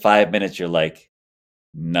 and after 5 minutes, you're like,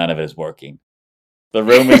 none of it is working. The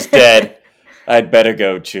room is dead. I'd better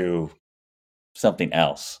go to something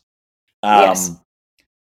else. Yes.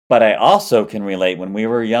 But I also can relate when we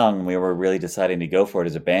were young, we were really deciding to go for it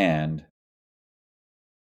as a band.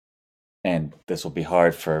 And this will be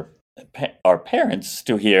hard for our parents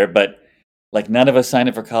to hear, but like none of us signed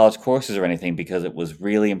up for college courses or anything because it was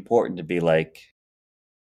really important to be like,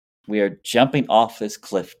 we are jumping off this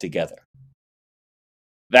cliff together.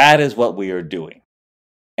 That is what we are doing.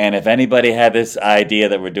 And if anybody had this idea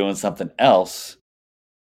that we're doing something else,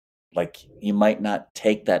 like you might not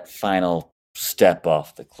take that final step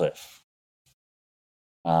off the cliff.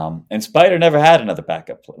 And Spider never had another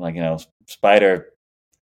backup. Like, you know, Spider,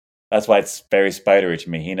 that's why it's very spidery to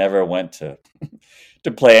me. He never went to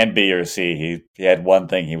plan B or C. He had one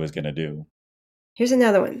thing he was going to do. Here's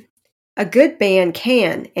another one. A good band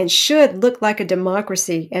can and should look like a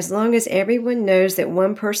democracy as long as everyone knows that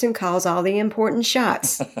one person calls all the important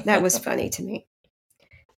shots. That was funny to me.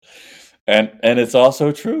 And it's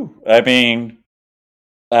also true. I mean,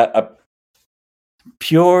 a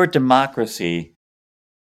pure democracy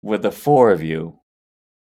with the four of you,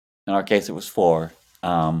 in our case it was four,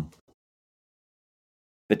 the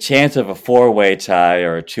chance of a four-way tie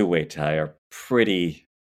or a two-way tie are pretty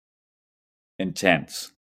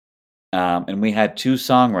intense. And we had two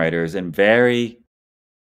songwriters, and very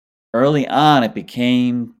early on it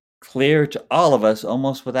became clear to all of us,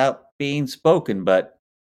 almost without being spoken, but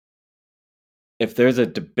if there's a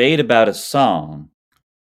debate about a song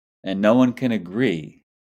and no one can agree,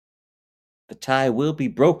 the tie will be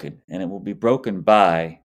broken, and it will be broken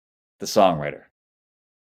by the songwriter.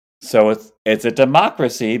 So it's a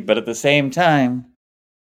democracy, but at the same time,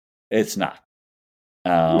 it's not.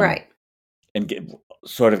 Right. And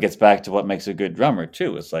sort of gets back to what makes a good drummer,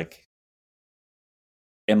 too. It's like,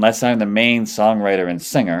 unless I'm the main songwriter and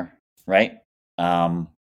singer, right? For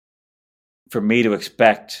me to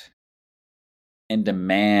expect and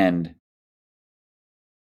demand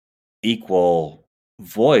equal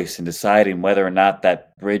voice in deciding whether or not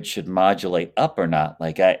that bridge should modulate up or not,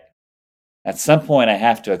 like at some point I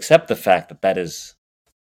have to accept the fact that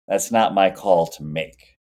that's not my call to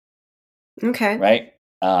make. Okay. Right?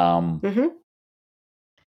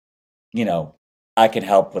 You know, I can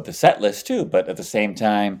help with the set list too, but at the same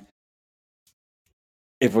time,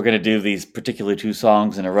 if we're going to do these particular two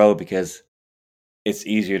songs in a row because it's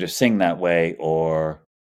easier to sing that way, or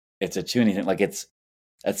it's a tuning thing, like it's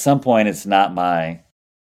at some point it's not my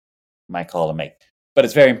call to make. But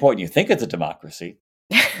it's very important. You think it's a democracy,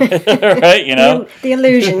 right? You know, the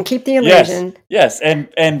illusion. Keep the illusion. Yes, and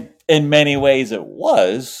in many ways it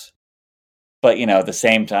was, but you know, at the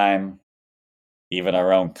same time, even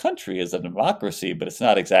our own country is a democracy, but it's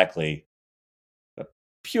not exactly a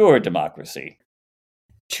pure democracy.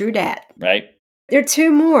 True dat. Right? There are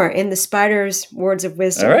two more in the Spider's words of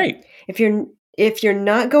wisdom. All right. If you're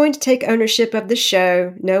not going to take ownership of the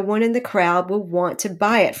show, no one in the crowd will want to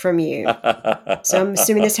buy it from you. So I'm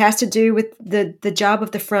assuming this has to do with the job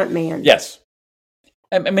of the front man. Yes.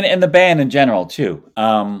 I mean, and the band in general, too.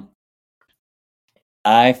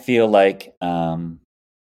 I feel like, I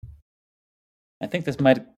think I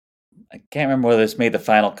can't remember whether this made the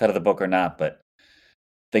final cut of the book or not, but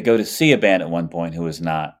they go to see a band at one point who is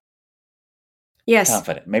not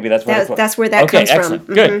confident. Maybe that's where that's where that comes excellent.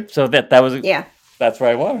 from. Good. So that was that's where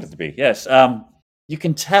I wanted it to be. Yes. You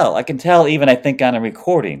can tell. I can tell even I think on a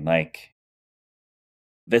recording, like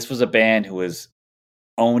this was a band who was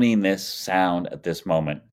owning this sound at this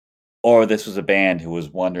moment, or this was a band who was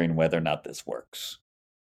wondering whether or not this works.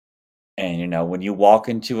 And when you walk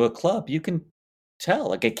into a club, you can tell.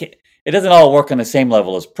 Like it doesn't all work on the same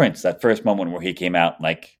level as Prince. That first moment where he came out,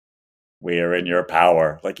 like, we are in your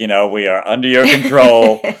power. Like, we are under your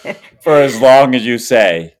control for as long as you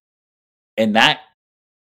say. And that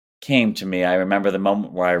came to me. I remember the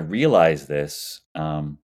moment where I realized this.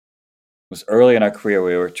 Was early in our career.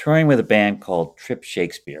 We were touring with a band called Trip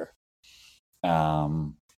Shakespeare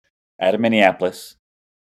out of Minneapolis.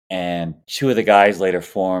 And two of the guys later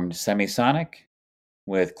formed Semisonic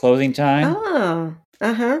with Closing Time. Oh,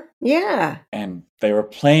 yeah. And they were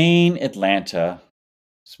playing Atlanta.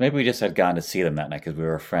 So maybe we just had gone to see them that night because we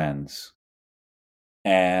were friends.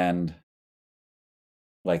 And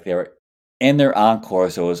like they were in their encore,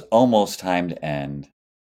 so it was almost time to end.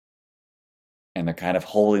 And they're kind of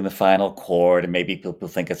holding the final chord, and maybe people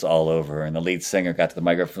think it's all over. And the lead singer got to the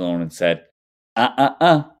microphone and said,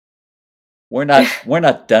 we're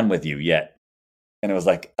not done with you yet. And it was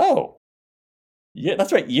like, oh, yeah,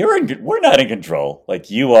 that's right. We're not in control. Like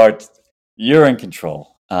you're in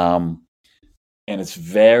control. And it's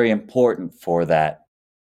very important for that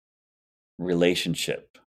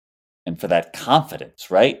relationship and for that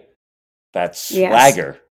confidence, right? That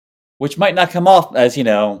swagger, which might not come off as, it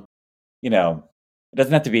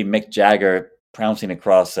doesn't have to be Mick Jagger pouncing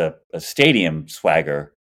across a stadium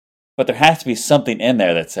swagger, but there has to be something in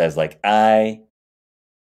there that says, like, I'm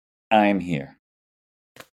here.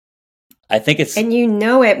 I think it's... And you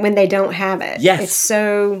know it when they don't have it. Yes. It's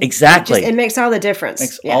so... Exactly. It makes all the difference.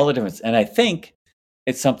 Makes all the difference. And I think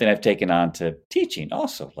it's something I've taken on to teaching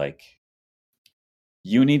also. Like,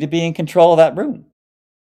 you need to be in control of that room.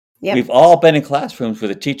 Yep. We've all been in classrooms where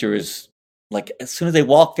the teacher is, like, as soon as they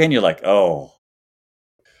walk in, you're like, oh,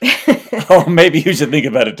 maybe you should think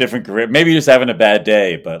about a different career. Maybe you're just having a bad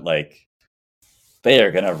day, but, like, they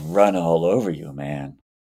are going to run all over you, man.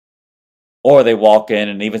 Or they walk in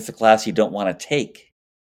and even it's a class you don't want to take.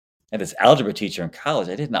 And this algebra teacher in college,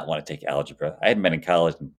 I did not want to take algebra. I hadn't been in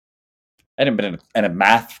college. I hadn't been in a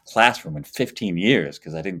math classroom in 15 years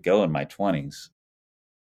because I didn't go in my 20s.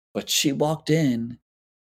 But she walked in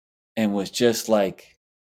and was just like,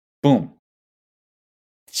 boom.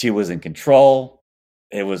 She was in control.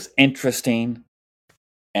 It was interesting.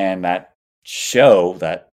 And that show,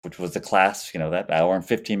 which was the class, that hour and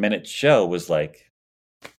 15-minute show was like,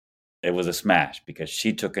 it was a smash because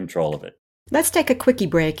she took control of it. Let's take a quickie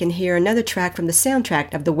break and hear another track from the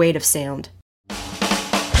soundtrack of The Weight of Sound.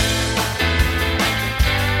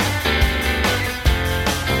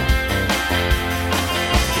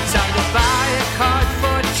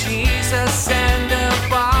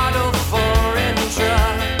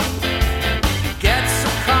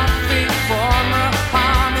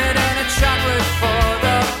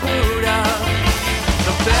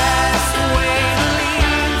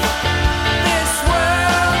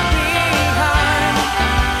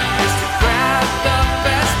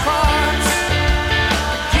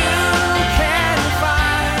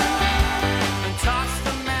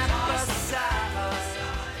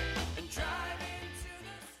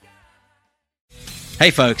 Hey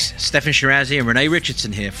folks, Stefan Shirazi and Renee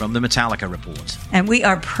Richardson here from the Metallica Report. And we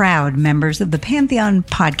are proud members of the Pantheon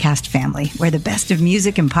podcast family, where the best of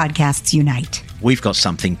music and podcasts unite. We've got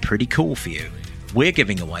something pretty cool for you. We're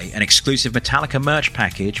giving away an exclusive Metallica merch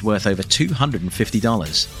package worth over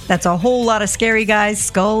 $250. That's a whole lot of Scary Guys,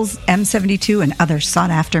 Skulls, M72, and other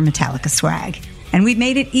sought-after Metallica swag. And we've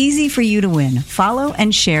made it easy for you to win. Follow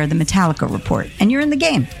and share the Metallica Report, and you're in the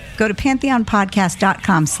game. Go to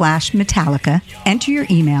pantheonpodcast.com/Metallica, enter your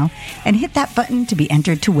email, and hit that button to be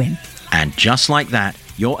entered to win. And just like that,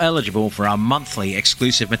 you're eligible for our monthly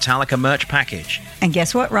exclusive Metallica merch package. And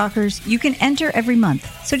guess what, rockers? You can enter every month,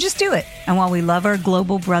 so just do it. And while we love our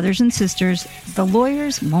global brothers and sisters, the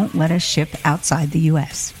lawyers won't let us ship outside the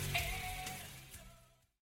U.S.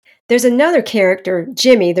 There's another character,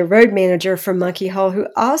 Jimmy, the road manager for Monkey Hall, who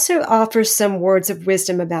also offers some words of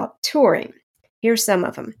wisdom about touring. Here's some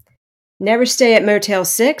of them. Never stay at Motel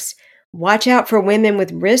 6. Watch out for women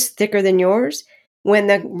with wrists thicker than yours. When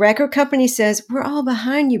the record company says, we're all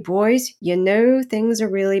behind you, boys, you know things are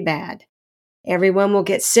really bad. Everyone will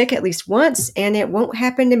get sick at least once, and it won't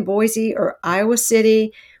happen in Boise or Iowa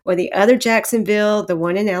City or the other Jacksonville, the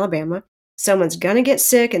one in Alabama. Someone's going to get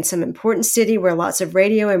sick in some important city where lots of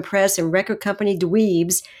radio and press and record company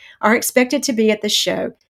dweebs are expected to be at the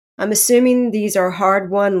show. I'm assuming these are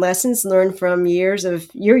hard-won lessons learned from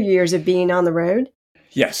your years of being on the road?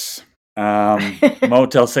 Yes.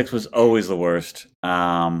 Motel 6 was always the worst.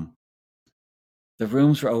 The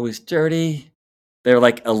rooms were always dirty. They were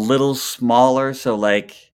like a little smaller, so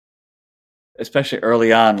like, especially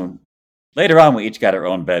early on. Later on, we each got our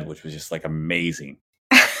own bed, which was just like amazing.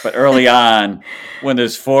 But early on, when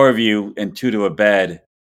there's 4 of you and 2 to a bed,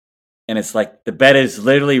 and it's like the bed is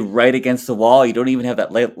literally right against the wall, you don't even have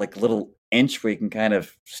that like little inch where you can kind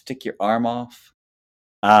of stick your arm off.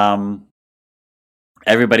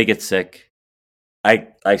 Everybody gets sick.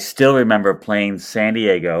 I still remember playing San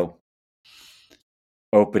Diego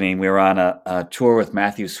opening. We were on a tour with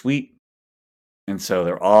Matthew Sweet, and so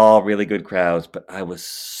they're all really good crowds, but I was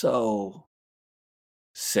so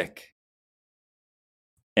sick.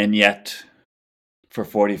 And yet, for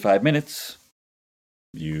 45 minutes,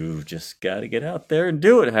 you just got to get out there and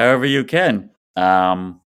do it however you can.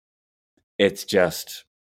 It's just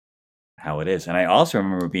how it is. And I also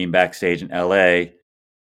remember being backstage in LA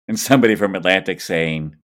and somebody from Atlantic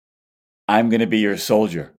saying, "I'm going to be your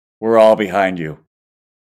soldier. We're all behind you."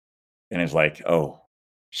 And it's like, oh,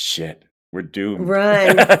 shit, we're doomed.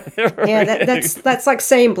 Run. Yeah, that's like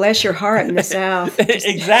saying bless your heart in the South. Just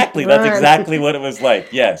Exactly. run. That's exactly what it was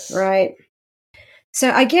like. Yes. Right. So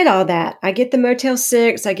I get all that. I get the Motel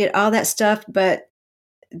 6. I get all that stuff. But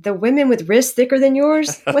the women with wrists thicker than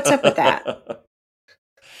yours, what's up with that?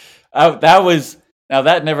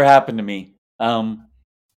 That never happened to me. I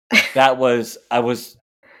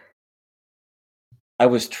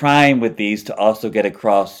was trying with these to also get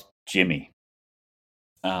across Jimmy.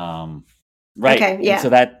 Right. Okay, yeah. And so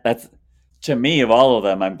that's to me, of all of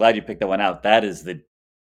them, I'm glad you picked that one out. That's the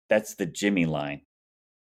Jimmy line.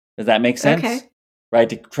 Does that make sense? Okay. Right,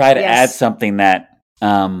 to try to add Yes. something that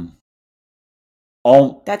That's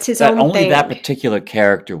his that own only thing. that particular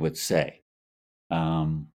character would say.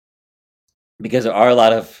 Because there are a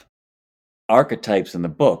lot of archetypes in the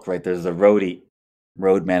book, right? There's the road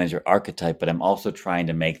manager archetype, but I'm also trying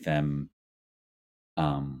to make them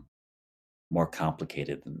more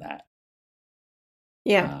complicated than that.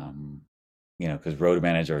 Yeah. Because road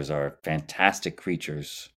managers are fantastic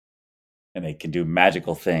creatures and they can do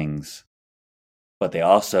magical things. But they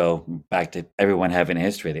also, back to everyone having a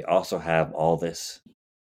history, they also have all this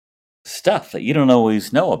stuff that you don't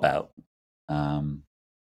always know about.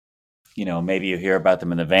 Maybe you hear about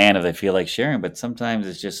them in the van if they feel like sharing, but sometimes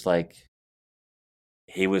it's just like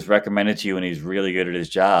he was recommended to you and he's really good at his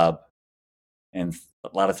job. And a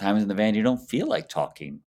lot of times in the van, you don't feel like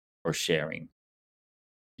talking or sharing.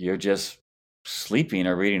 You're just sleeping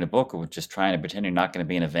or reading a book or just trying to pretend you're not going to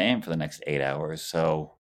be in a van for the next 8 hours.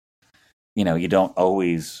 So, you don't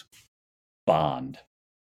always bond.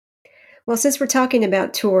 Well, since we're talking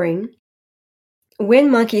about touring, when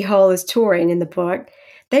Monkey Hole is touring in the book,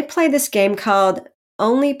 they play this game called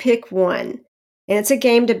Only Pick One. And it's a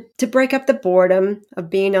game to break up the boredom of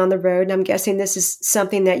being on the road. And I'm guessing this is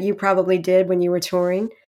something that you probably did when you were touring.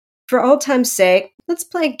 For old time's sake, let's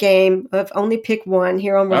play a game of Only Pick One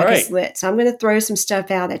here on Rock Is right. Lit. So I'm going to throw some stuff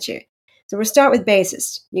out at you. So we'll start with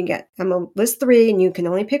bassist. I'm going to list 3 and you can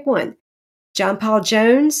only pick one. John Paul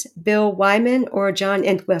Jones, Bill Wyman, or John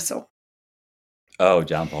Entwistle? Oh,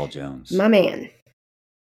 John Paul Jones. My man.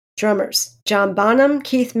 Drummers. John Bonham,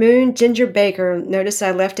 Keith Moon, Ginger Baker. Notice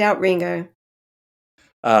I left out Ringo.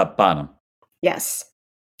 Bonham. Yes.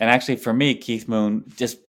 And actually, for me, Keith Moon,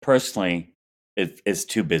 just personally, is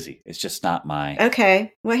too busy. It's just not my...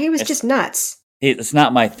 Okay. Well, he was just nuts. It's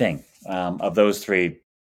not my thing. Of those 3,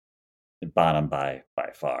 Bonham by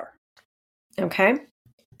far. Okay.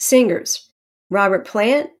 Singers. Robert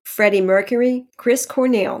Plant, Freddie Mercury, Chris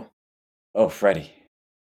Cornell. Oh, Freddie.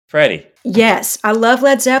 Yes, I love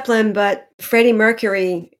Led Zeppelin, but Freddie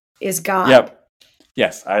Mercury is God. Yep.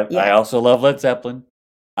 Yes, I Yeah. also love Led Zeppelin.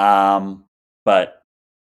 But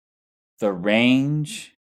the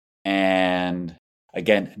range and,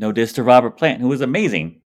 again, no diss to Robert Plant, who was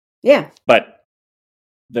amazing. Yeah. But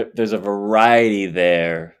there's a variety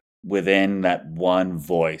there within that one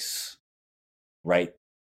voice, right?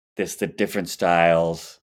 The different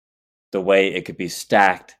styles, the way it could be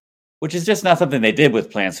stacked, which is just not something they did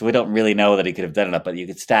with Plant, so we don't really know that he could have done it, but you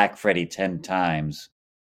could stack Freddie 10 times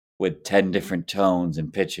with 10 different tones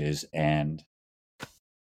and pitches and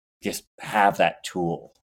just have that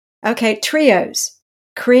tool. Okay, trios.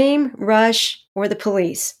 Cream, Rush, or the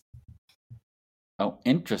Police? Oh,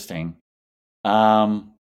 interesting. My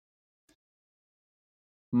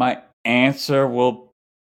answer will...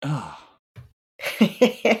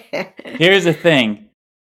 Here's the thing.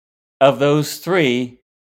 Of those 3,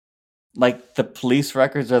 like, the Police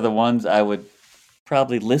records are the ones I would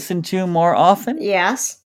probably listen to more often.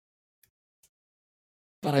 Yes.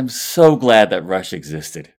 But I'm so glad that Rush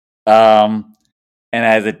existed. And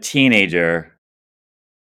as a teenager,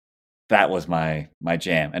 that was my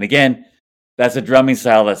jam. And again, that's a drumming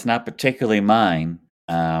style that's not particularly mine.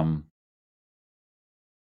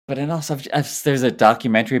 But then also, there's a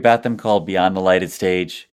documentary about them called Beyond the Lighted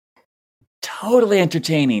Stage. totally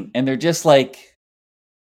entertaining. And they're just like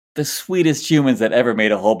the sweetest humans that ever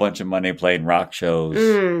made a whole bunch of money playing rock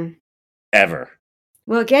shows ever.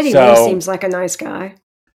 Well, Geddy So- Lee seems like a nice guy.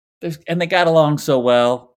 And they got along so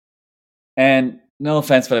well. And no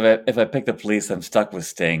offense, but if I pick the Police, I'm stuck with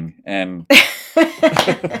Sting. And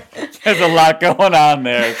there's a lot going on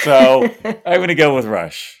there. So I'm going to go with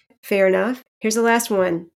Rush. Fair enough. Here's the last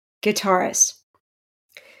one. Guitarist.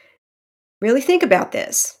 Really think about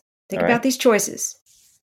this. Think All about right. these choices.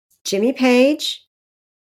 Jimmy Page,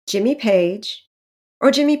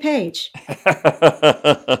 or Jimmy Page.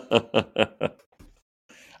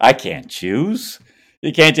 I can't choose.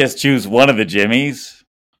 You can't just choose one of the Jimmys.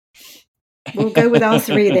 We'll go with all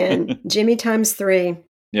three then. Jimmy times 3.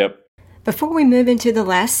 Yep. Before we move into the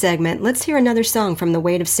last segment, let's hear another song from the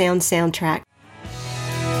Weight of Sound soundtrack.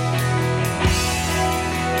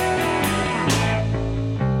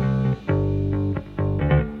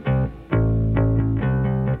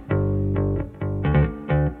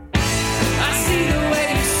 I see the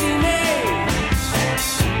way you see me.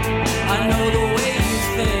 I know the way you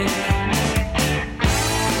think.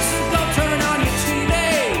 So don't turn on your TV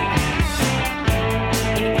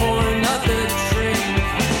and pour another drink.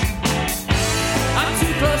 I'm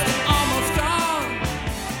too close to almost gone.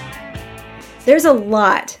 There's a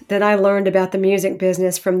lot that I learned about the music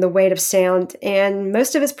business from The Weight of Sound, and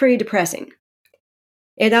most of it's pretty depressing.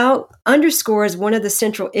 It all underscores one of the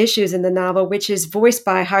central issues in the novel, which is voiced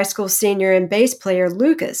by high school senior and bass player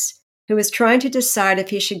Lucas, who is trying to decide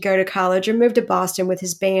if he should go to college or move to Boston with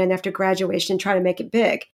his band after graduation and try to make it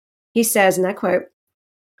big. He says, and I quote,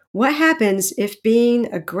 "What happens if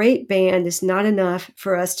being a great band is not enough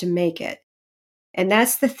for us to make it?" And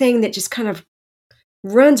that's the thing that just kind of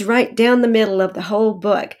runs right down the middle of the whole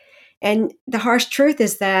book. And the harsh truth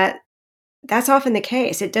is that that's often the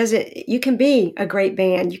case. You can be a great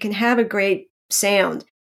band, you can have a great sound,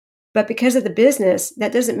 but because of the business,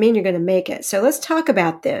 that doesn't mean you're going to make it. So let's talk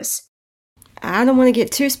about this. I don't want to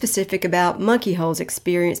get too specific about Monkey Hole's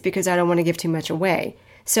experience because I don't want to give too much away.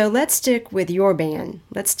 So let's stick with your band.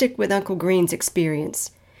 Let's stick with Uncle Green's experience,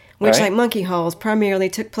 which, All right. like Monkey Hole's, primarily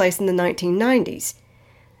took place in the 1990s.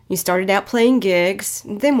 You started out playing gigs,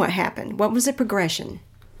 then what happened? What was the progression?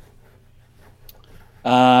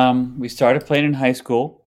 We started playing in high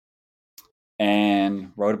school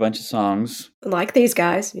and wrote a bunch of songs. Like these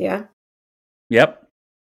guys, yeah. Yep.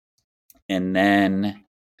 And then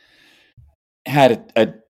had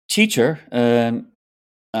a teacher, a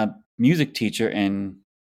music teacher in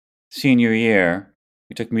senior year.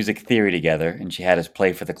 We took music theory together, and she had us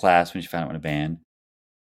play for the class when she found out in a band.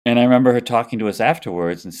 And I remember her talking to us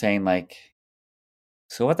afterwards and saying, like,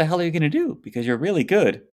 "So what the hell are you going to do? Because you're really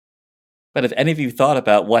good. But if any of you thought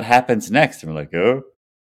about what happens next?" And we're like, "Oh,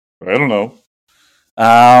 I don't know."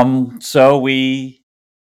 So we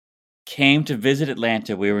came to visit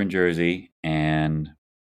Atlanta. We were in Jersey, and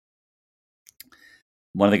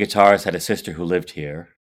one of the guitarists had a sister who lived here.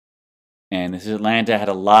 And this is Atlanta, had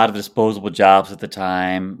a lot of disposable jobs at the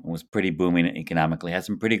time, was pretty booming economically, had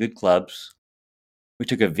some pretty good clubs. We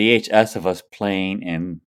took a VHS of us playing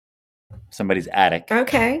in somebody's attic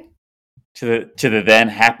Okay. to the then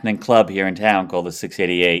happening club here in town called the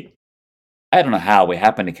 688. I don't know how we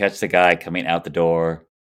happened to catch the guy coming out the door.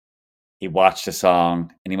 He watched a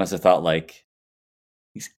song, and he must have thought, like,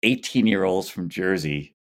 these 18-year-olds from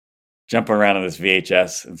Jersey jumping around on this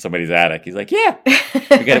VHS in somebody's attic. He's like, "Yeah,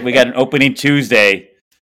 we got an opening Tuesday,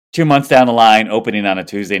 2 months down the line, opening on a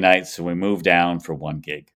Tuesday night." So we moved down for one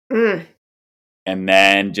gig, Mm. and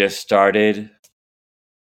then just started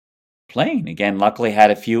playing again. Luckily,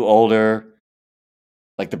 had a few older,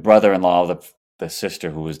 like the brother-in-law of the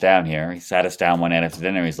sister who was down here. He sat us down one night after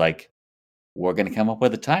dinner. He's like, "We're going to come up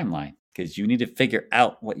with a timeline because you need to figure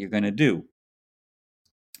out what you're going to do."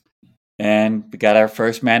 And we got our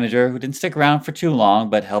first manager who didn't stick around for too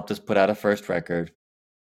long, but helped us put out a first record.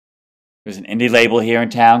 There's an indie label here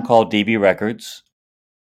in town called DB Records,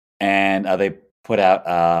 and they put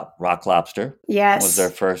out Rock Lobster. Yes. Was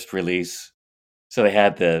their first release. So they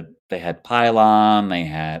had Pylon, they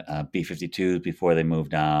had B-52s before they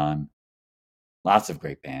moved on. Lots of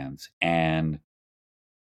great bands, and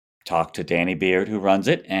talked to Danny Beard, who runs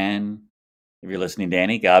it. And if you're listening,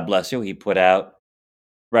 Danny, God bless you. He put out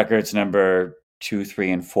records number 2,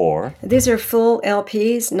 3, and 4. These are full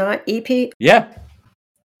LPs, not E EP. Yeah,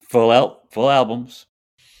 full albums.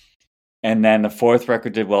 And then the 4th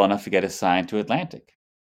record did well enough to get us signed to Atlantic.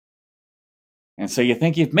 And so you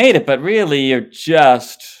think you've made it, but really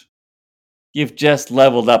you've just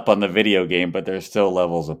leveled up on the video game, but there's still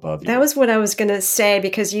levels above you. That was what I was going to say,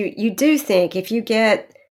 because you do think if you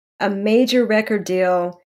get a major record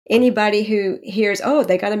deal anybody who hears, oh,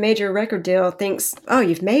 they got a major record deal, thinks, oh,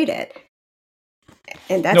 you've made it.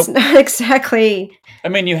 And that's Nope. not exactly. I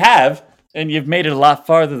mean, you have, and you've made it a lot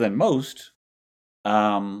farther than most.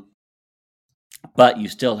 But you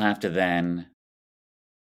still have to then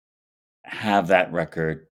have that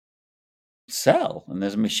record sell. And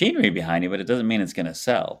there's machinery behind you, but it doesn't mean it's going to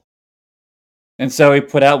sell. And so we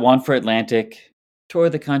put out one for Atlantic,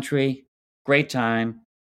 toured the country, great time.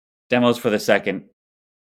 Demos for the second,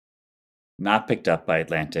 not picked up by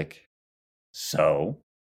Atlantic. So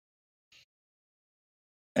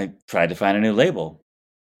I tried to find a new label.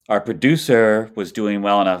 Our producer was doing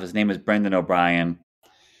well enough. His name is Brendan O'Brien.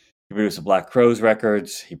 He produced the Black Crowes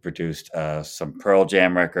records. He produced some Pearl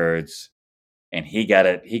Jam records, and he got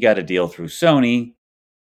a deal through Sony.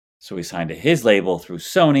 So we signed to his label through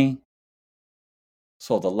Sony.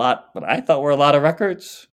 Sold a lot, what I thought were a lot of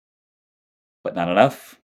records, but not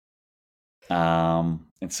enough. And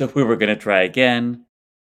so we were going to try again.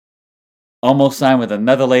 Almost signed with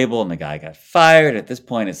another label, and the guy got fired. At this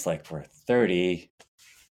point, it's like we're 30.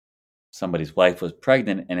 Somebody's wife was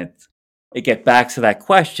pregnant, and it get back to that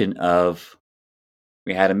question of,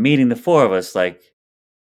 we had a meeting, the four of us, like,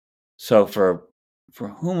 so for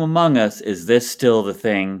whom among us is this still the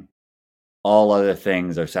thing all other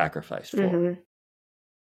things are sacrificed for? Mhm.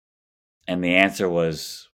 And the answer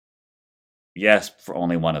was yes, for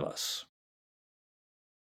only one of us.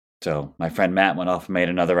 So my friend Matt went off and made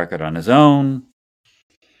another record on his own.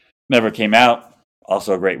 Never came out.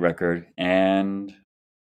 Also a great record. And,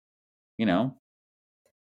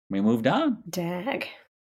 we moved on. Dag.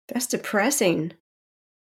 That's depressing.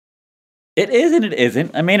 It is and it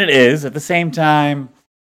isn't. I mean, it is. At the same time,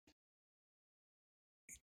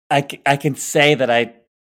 I can say that I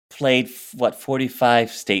played,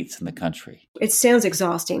 45 states in the country. It sounds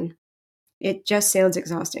exhausting. It just sounds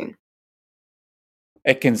exhausting.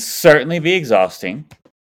 It can certainly be exhausting.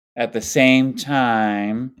 At the same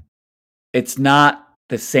time, it's not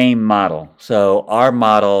the same model. So our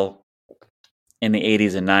model in the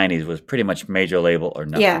 80s and 90s was pretty much major label or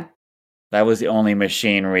nothing. Yeah. That was the only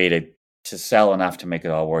machinery to sell enough to make it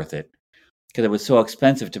all worth it. Because it was so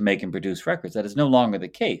expensive to make and produce records. That is no longer the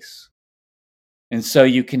case. And so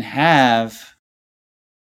you can have,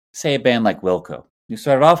 say, a band like Wilco. You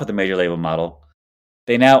started off with a major label model.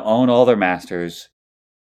 They now own all their masters.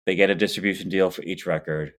 They get a distribution deal for each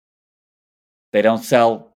record. They don't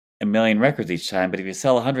sell 1 million records each time, but if you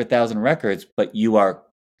sell 100,000 records, but you are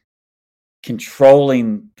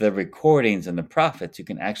controlling the recordings and the profits, you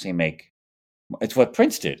can actually make. It's what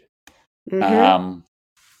Prince did. Mhm.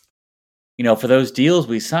 For those deals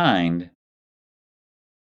we signed,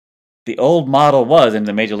 the old model was, and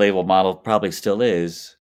the major label model probably still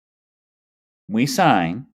is, we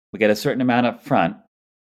sign, we get a certain amount up front.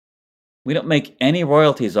 We don't make any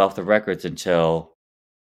royalties off the records until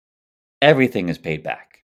everything is paid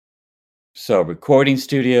back. So recording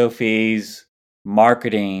studio fees,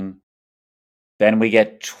 marketing, then we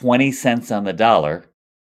get 20 cents on the dollar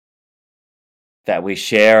that we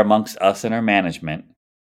share amongst us and our management.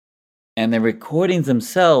 And the recordings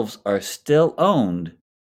themselves are still owned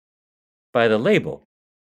by the label,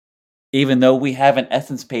 even though we have in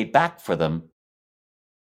essence paid back for them.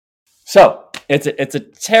 So it's a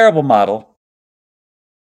terrible model.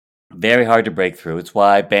 Very hard to break through. It's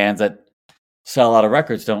why bands that sell a lot of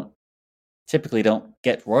records typically don't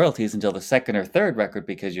get royalties until the second or third record,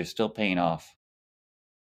 because you're still paying off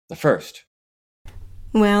the first.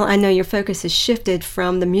 Well, I know your focus has shifted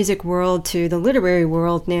from the music world to the literary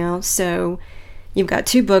world now, so you've got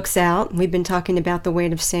 2 books out. We've been talking about The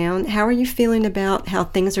Weight of Sound. How are you feeling about how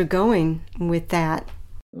things are going with that?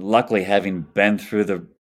 Luckily, having been through the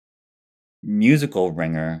musical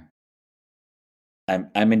ringer,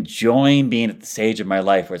 I'm enjoying being at the stage of my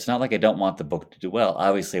life where it's not like I don't want the book to do well.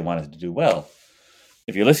 Obviously, I want it to do well.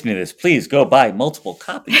 If you're listening to this, please go buy multiple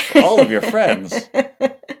copies for all of your friends.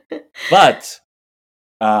 But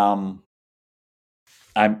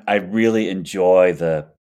I really enjoy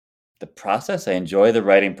the process. I enjoy the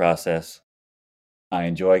writing process. I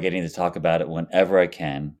enjoy getting to talk about it whenever I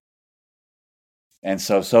can. And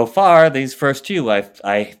so far, these first 2,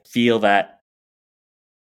 I feel that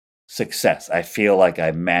success. I feel like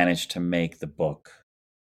I managed to make the book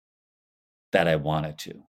that I wanted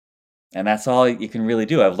to. And that's all you can really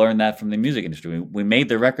do. I've learned that from the music industry. We made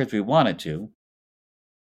the records we wanted to.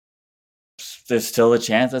 There's still a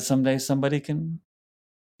chance that someday somebody can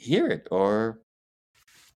hear it or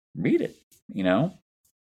read it,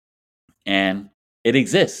 And it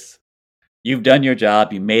exists. You've done your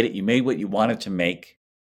job. You made it. You made what you wanted to make.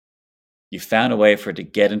 You found a way for it to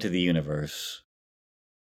get into the universe.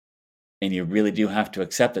 And you really do have to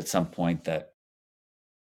accept at some point that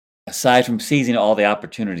aside from seizing all the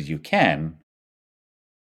opportunities you can,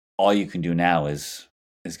 all you can do now is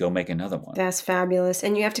go make another one. That's fabulous.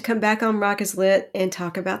 And you have to come back on Rock is Lit and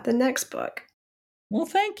talk about the next book. Well,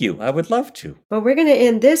 thank you. I would love to. But we're going to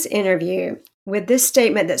end this interview with this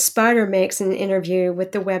statement that Spider makes in an interview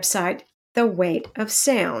with the website The Weight of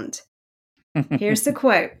Sound. Here's the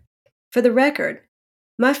quote. For the record,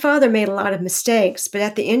 my father made a lot of mistakes, but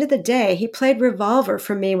at the end of the day, he played Revolver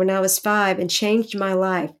for me when I was 5 and changed my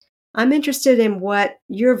life. I'm interested in what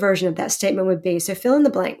your version of that statement would be, so fill in the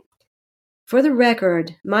blank. For the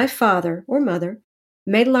record, my father or mother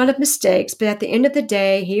made a lot of mistakes, but at the end of the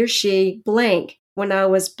day, he or she blank when I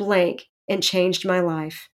was blank and changed my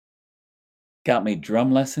life. Got me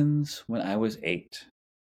drum lessons when I was 8.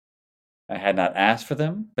 I had not asked for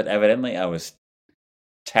them, but evidently I was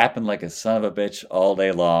tapping like a son of a bitch all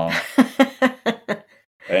day long.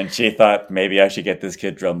 And she thought maybe I should get this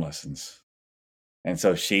kid drum lessons. And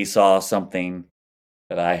so she saw something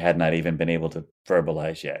that I had not even been able to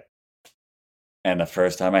verbalize yet. And the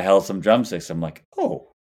first time I held some drumsticks, I'm like,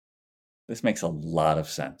 oh, this makes a lot of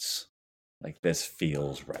sense. Like, this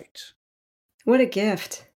feels right. What a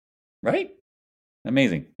gift. Right?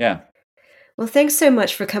 Amazing. Yeah. Well, thanks so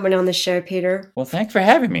much for coming on the show, Peter. Well, thanks for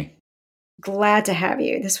having me. Glad to have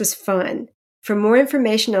you. This was fun. For more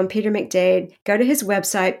information on Peter McDade, go to his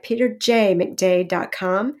website,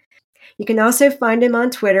 peterjmcdade.com. You can also find him on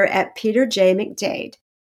Twitter at peterjmcdade.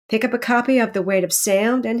 Pick up a copy of The Weight of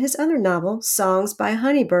Sound and his other novel, Songs by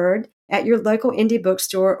Honeybird, at your local indie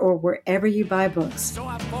bookstore or wherever you buy books. So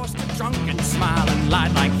I forced a drunken smile and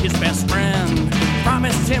lied like his best friend.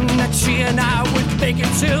 Promised him that she and I would make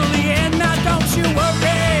it till the end. Now don't you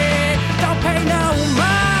worry, don't pay no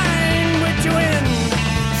mind. We're doing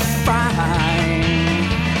fine.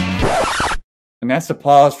 And that's a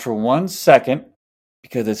pause for 1 second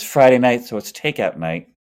because it's Friday night, so it's takeout night.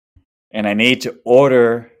 And I need to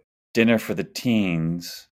order dinner for the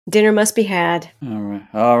teens. Dinner must be had.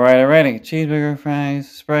 All right, already. Cheeseburger, fries,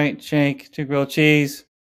 Sprite, shake, 2 grilled cheese.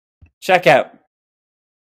 Checkout.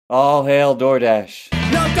 All hail DoorDash.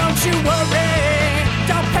 No, don't you worry,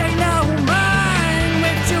 don't pay no mind.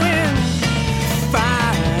 We're doing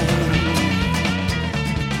fine.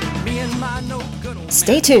 Me and my no good old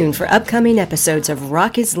Stay tuned for upcoming episodes of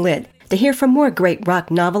Rock is Lit to hear from more great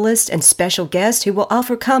rock novelists and special guests who will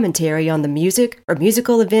offer commentary on the music or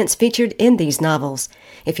musical events featured in these novels.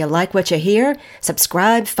 If you like what you hear,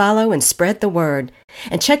 subscribe, follow, and spread the word.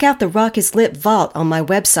 And check out the Rock is Lit Vault on my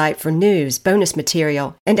website for news, bonus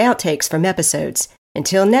material, and outtakes from episodes.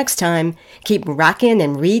 Until next time, keep rocking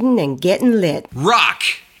and reading and getting lit. Rock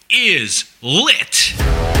is lit.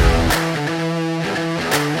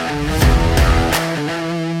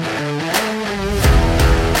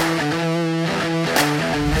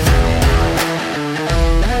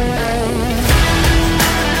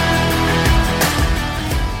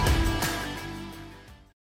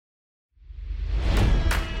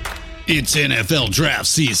 It's NFL draft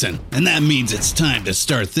season, and that means it's time to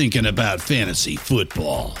start thinking about fantasy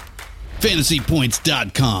football.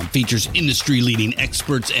 FantasyPoints.com features industry-leading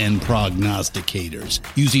experts and prognosticators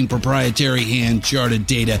using proprietary hand-charted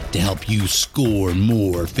data to help you score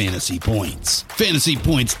more fantasy points.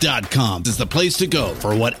 FantasyPoints.com is the place to go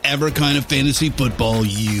for whatever kind of fantasy football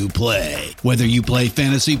you play. Whether you play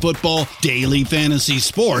fantasy football, daily fantasy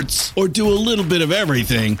sports, or do a little bit of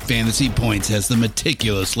everything, Fantasy Points has the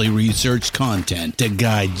meticulously researched content to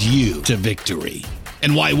guide you to victory.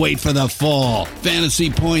 And why wait for the fall? Fantasy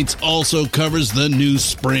Points also covers the new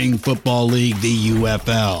spring football league, the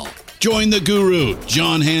UFL. Join the guru,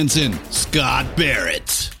 John Hansen, Scott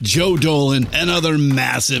Barrett, Joe Dolan, and other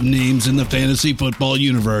massive names in the fantasy football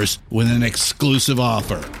universe with an exclusive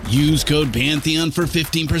offer. Use code Pantheon for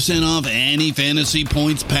 15% off any Fantasy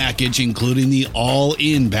Points package, including the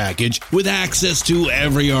all-in package, with access to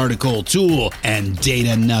every article, tool, and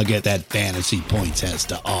data nugget that Fantasy Points has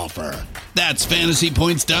to offer. That's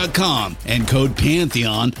FantasyPoints.com and code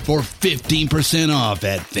Pantheon for 15% off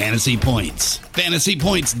at Fantasy Points.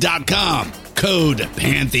 FantasyPoints.com, code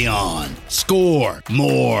Pantheon. Score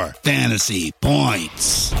more fantasy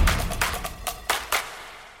points.